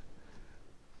alternation,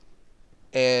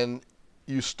 and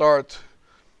you start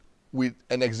with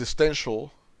an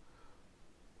existential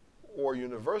or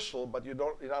universal, but you're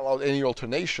not allowed any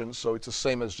alternation, so it's the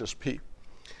same as just P.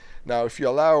 Now if you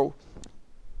allow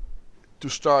to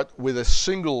start with a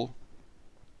single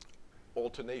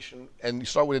alternation, and you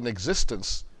start with an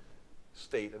existence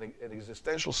state, an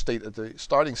existential state at the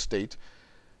starting state,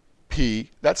 P,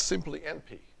 that's simply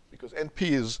NP, because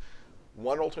NP is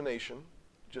one alternation,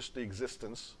 just the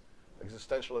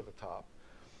existential at the top.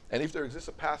 And if there exists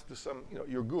a path to some,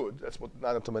 you're good. That's what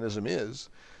non-determinism is.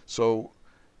 So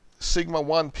sigma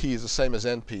 1p is the same as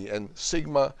NP, and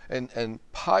sigma and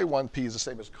pi 1p is the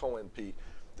same as co-NP,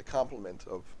 the complement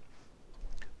of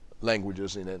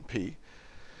languages in NP.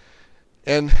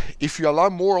 And if you allow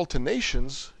more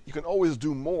alternations, you can always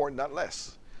do more, not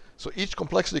less. So each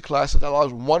complexity class that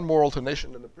allows one more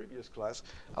alternation than the previous class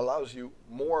allows you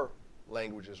more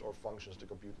languages or functions to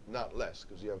compute, not less,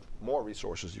 because you have more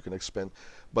resources you can expend,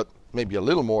 but maybe a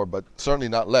little more, but certainly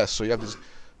not less. So you have these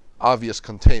obvious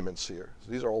containments here. So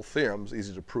these are all theorems,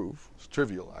 easy to prove. It's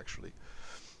trivial, actually.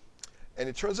 And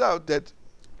it turns out that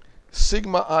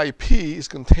sigma IP is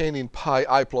contained in pi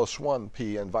I plus 1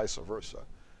 p and vice versa.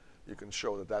 You can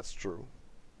show that that's true.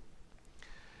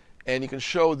 And you can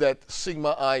show that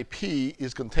sigma IP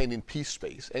is contained in p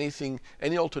space.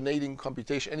 Any alternating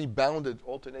computation, any bounded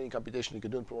alternating computation you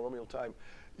can do in polynomial time,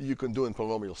 you can do in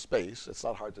polynomial space. It's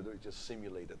not hard to do. You just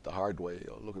simulate it the hard way,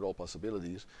 or look at all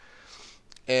possibilities.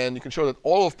 And you can show that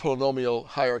all of polynomial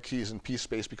hierarchy is in p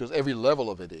space because every level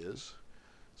of it is.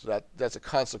 So that's a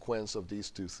consequence of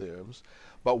these two theorems.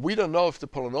 But we don't know if the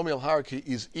polynomial hierarchy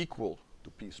is equal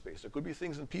to p space. There could be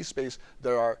things in p space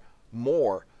that are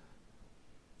more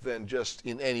than just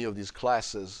in any of these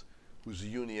classes whose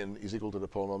union is equal to the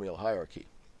polynomial hierarchy.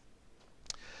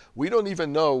 We don't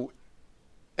even know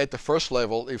at the first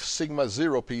level if sigma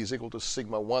 0p is equal to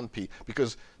sigma 1p,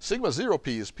 because sigma 0p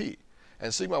is p,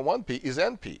 and sigma 1p is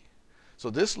np. So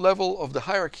this level of the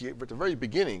hierarchy at the very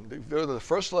beginning, the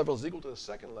first level is equal to the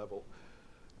second level,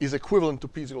 is equivalent to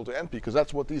p is equal to np, because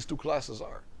that's what these two classes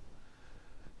are.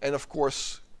 And of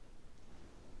course,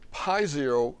 pi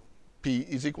 0p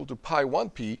is equal to pi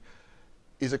 1p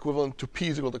is equivalent to p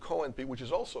is equal to co-np, which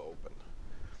is also open.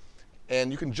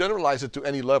 And you can generalize it to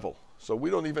any level. So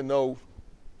we don't even know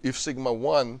if sigma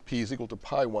 1p is equal to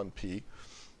pi 1p,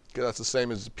 because that's the same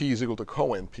as p is equal to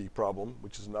co-np problem,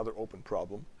 which is another open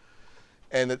problem.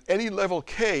 And at any level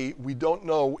k, we don't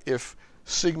know if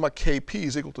sigma kp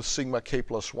is equal to sigma k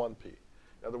plus 1p.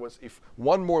 In other words, if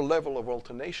one more level of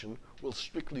alternation will,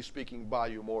 strictly speaking, buy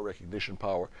you more recognition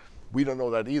power. We don't know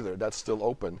that either. That's still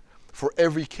open for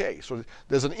every k. So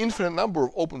there's an infinite number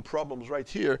of open problems right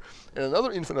here, and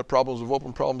another infinite problems of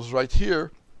open problems right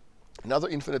here, another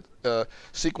infinite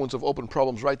sequence of open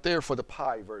problems right there for the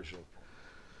pi version.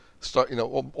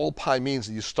 All pi means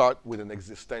that you start with an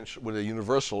existential, with a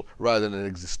universal rather than an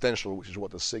existential, which is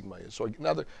what the sigma is. So in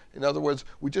other words,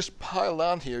 we just pile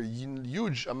on here a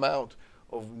huge amount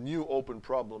of new open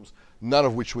problems, none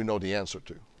of which we know the answer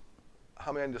to.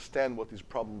 How many understand what these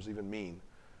problems even mean?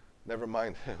 Never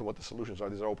mind what the solutions are.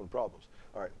 These are open problems.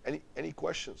 All right. Any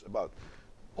questions about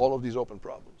all of these open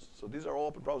problems? So these are all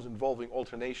open problems involving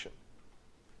alternation.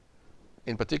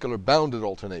 In particular, bounded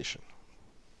alternation,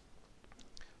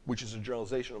 which is a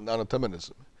generalization of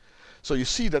non-determinism. So you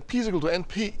see that p is equal to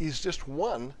np is just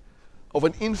one of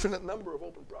an infinite number of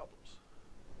open problems.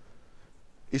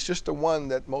 It's just the one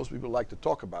that most people like to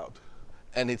talk about.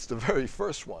 And it's the very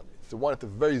first one. It's the one at the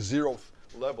very 0th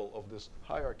level of this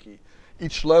hierarchy,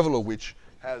 each level of which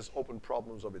has open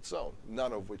problems of its own,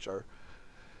 none of which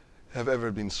have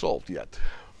ever been solved yet.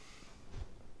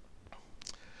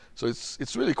 So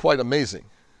it's really quite amazing.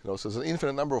 So there's an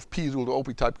infinite number of p is equal to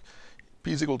OP type,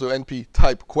 p is equal to np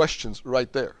type questions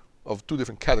right there of two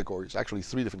different categories, actually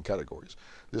 3 different categories.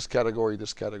 This category,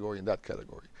 and that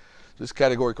category. This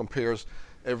category compares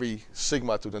every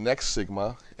sigma to the next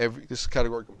sigma. This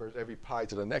category compares every pi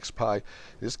to the next pi.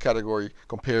 This category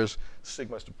compares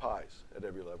sigmas to pi's at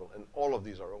every level. And all of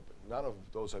these are open. None of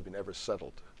those have been ever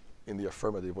settled in the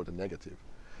affirmative or the negative.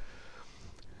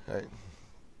 Right.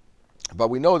 But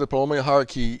we know the polynomial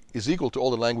hierarchy is equal to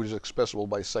all the languages expressible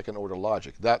by second-order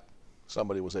logic. That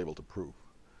somebody was able to prove.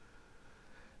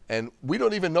 And we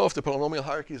don't even know if the polynomial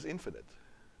hierarchy is infinite.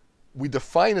 We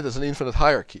define it as an infinite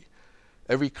hierarchy.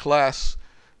 Every class,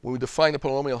 when we define the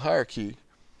polynomial hierarchy,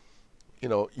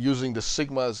 using the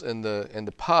sigmas and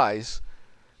the pi's,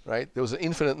 right? There was an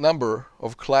infinite number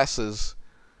of classes,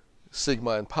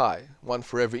 sigma and pi, one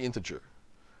for every integer,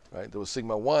 right? There was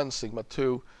sigma 1, sigma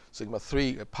 2, sigma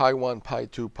 3, pi 1, pi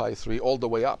 2, pi 3, all the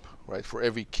way up, right? For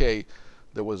every k,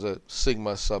 there was a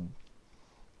sigma sub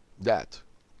that.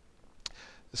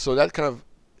 So that kind of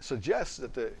suggests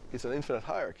that it's an infinite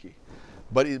hierarchy,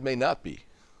 but it may not be.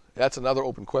 That's another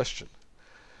open question.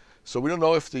 So we don't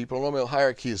know if the polynomial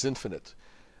hierarchy is infinite.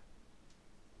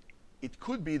 It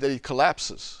could be that it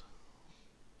collapses.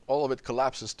 All of it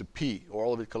collapses to p, or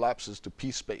all of it collapses to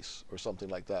p space, or something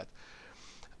like that.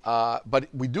 But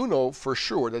we do know for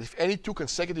sure that if any 2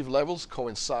 consecutive levels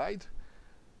coincide,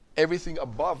 everything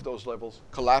above those levels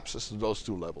collapses to those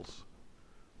 2 levels.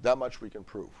 That much we can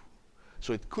prove.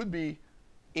 So it could be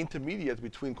intermediate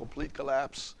between complete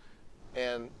collapse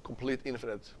and complete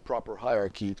infinite proper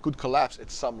hierarchy. It could collapse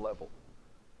at some level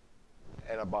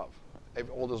and above.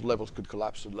 All those levels could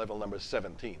collapse to level number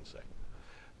 17, say.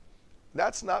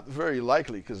 that's not very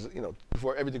likely because,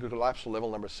 before everything could collapse to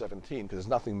level number 17, because there's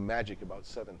nothing magic about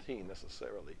 17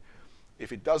 necessarily.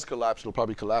 If it does collapse, it'll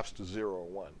probably collapse to 0 or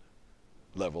 1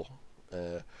 level.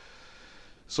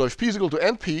 So if p is equal to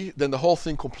np, then the whole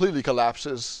thing completely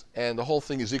collapses, and the whole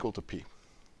thing is equal to p.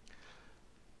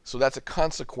 So that's a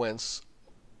consequence,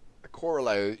 a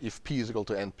corollary, if p is equal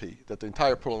to np, that the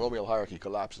entire polynomial hierarchy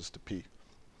collapses to p.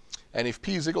 And if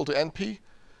p is equal to np,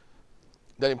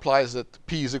 that implies that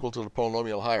p is equal to the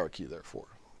polynomial hierarchy, therefore.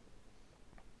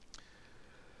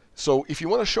 So if you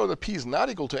want to show that p is not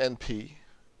equal to np,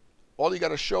 all you got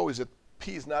to show is that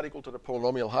p is not equal to the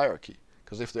polynomial hierarchy.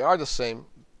 Because if they are the same,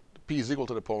 p is equal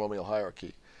to the polynomial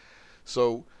hierarchy.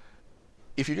 So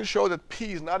if you can show that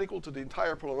p is not equal to the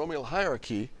entire polynomial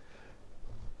hierarchy,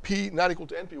 p not equal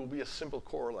to np will be a simple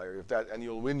corollary of that, and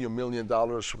you'll win your $1 million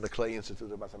from the Clay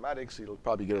Institute of Mathematics. You'll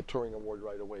probably get a Turing Award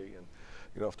right away, and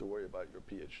you don't have to worry about your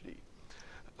PhD.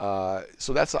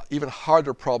 So that's an even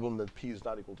harder problem than p is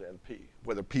not equal to np,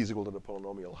 whether p is equal to the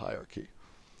polynomial hierarchy.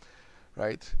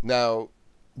 Right? Now,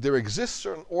 there exist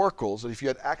certain oracles that if you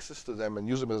had access to them and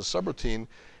use them as a subroutine,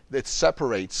 that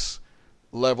separates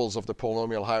levels of the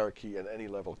polynomial hierarchy at any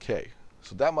level k.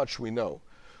 So that much we know.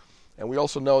 And we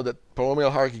also know that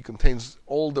polynomial hierarchy contains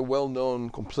all the well-known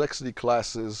complexity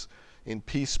classes in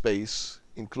p space,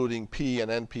 including p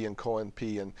and np and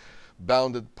co-np and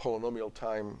bounded polynomial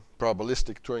time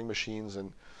probabilistic Turing machines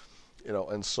and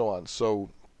and so on. So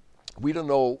we don't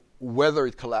know whether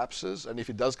it collapses, and if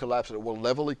it does collapse, at what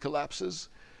level it collapses.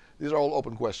 These are all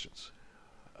open questions.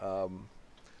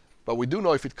 But we do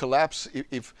know if it collapses,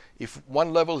 if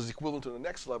one level is equivalent to the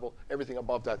next level, everything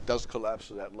above that does collapse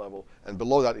to that level, and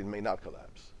below that it may not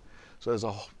collapse. So there's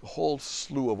a whole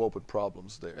slew of open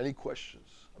problems there. Any questions?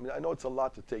 I mean, I know it's a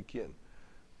lot to take in.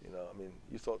 I mean,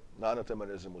 you thought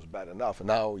non-determinism was bad enough, and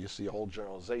now you see a whole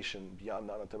generalization beyond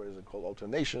non-determinism called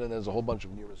alternation, and there's a whole bunch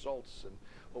of new results and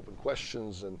open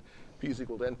questions, and p is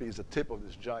equal to np is the tip of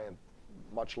this giant,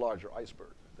 much larger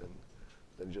iceberg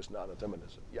than just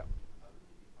non-determinism. Yeah. How do you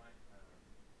define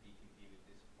BTP with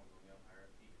this polynomial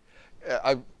hierarchy?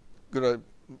 I'm going to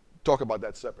talk about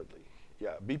that separately.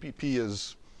 Yeah, BPP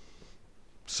is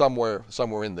somewhere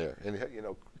in there, and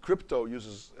crypto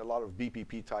uses a lot of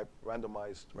BPP type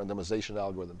randomization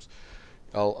algorithms.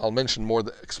 I'll mention more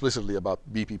explicitly about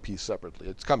BPP separately.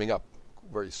 It's coming up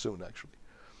very soon, actually.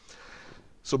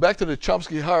 So back to the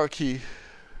Chomsky hierarchy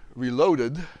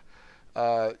reloaded.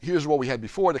 Here's what we had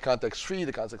before: the context-free,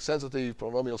 the context-sensitive,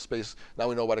 polynomial space. Now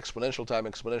we know about exponential time,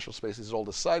 exponential space. This is all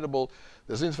decidable.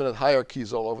 There's infinite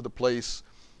hierarchies all over the place,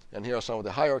 and here are some of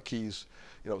the hierarchies.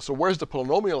 So where's the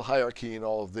polynomial hierarchy in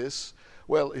all of this?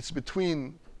 Well, it's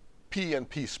between p and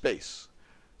p space.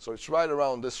 So it's right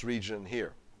around this region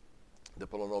here, the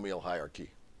polynomial hierarchy.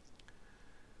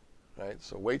 Right?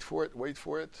 So wait for it, wait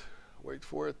for it, wait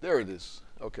for it. There it is.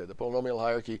 Okay, the polynomial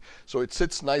hierarchy. So it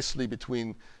sits nicely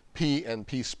between p and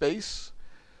p space.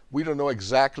 We don't know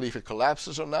exactly if it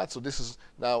collapses or not. So this is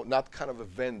now not kind of a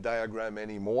Venn diagram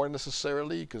anymore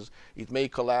necessarily, because it may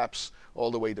collapse all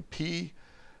the way to p,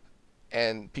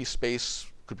 and p space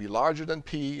could be larger than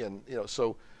p, and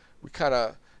so we kind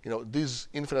of these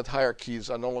infinite hierarchies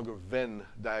are no longer Venn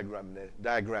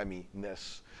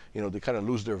diagramminess. They kind of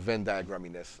lose their Venn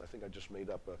diagramminess. I think I just made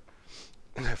up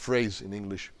a phrase in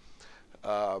English,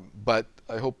 but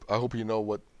I hope you know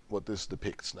what this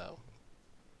depicts now.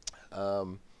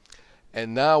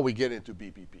 And now we get into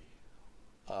BPP,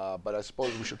 but I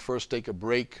suppose we should first take a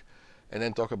break and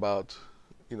then talk about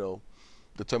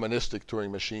deterministic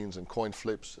Turing machines and coin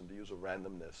flips and the use of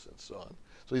randomness and so on.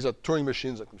 So these are Turing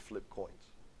machines that can flip coins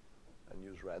and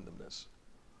use randomness.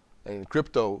 And in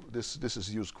crypto, this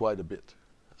is used quite a bit.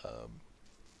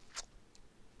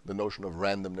 The notion of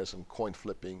randomness and coin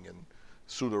flipping and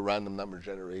pseudo-random number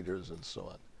generators and so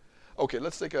on. Okay,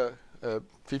 let's take a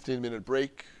 15-minute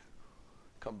break,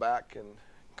 come back and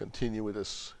continue with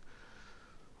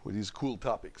these cool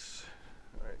topics.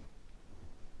 All right.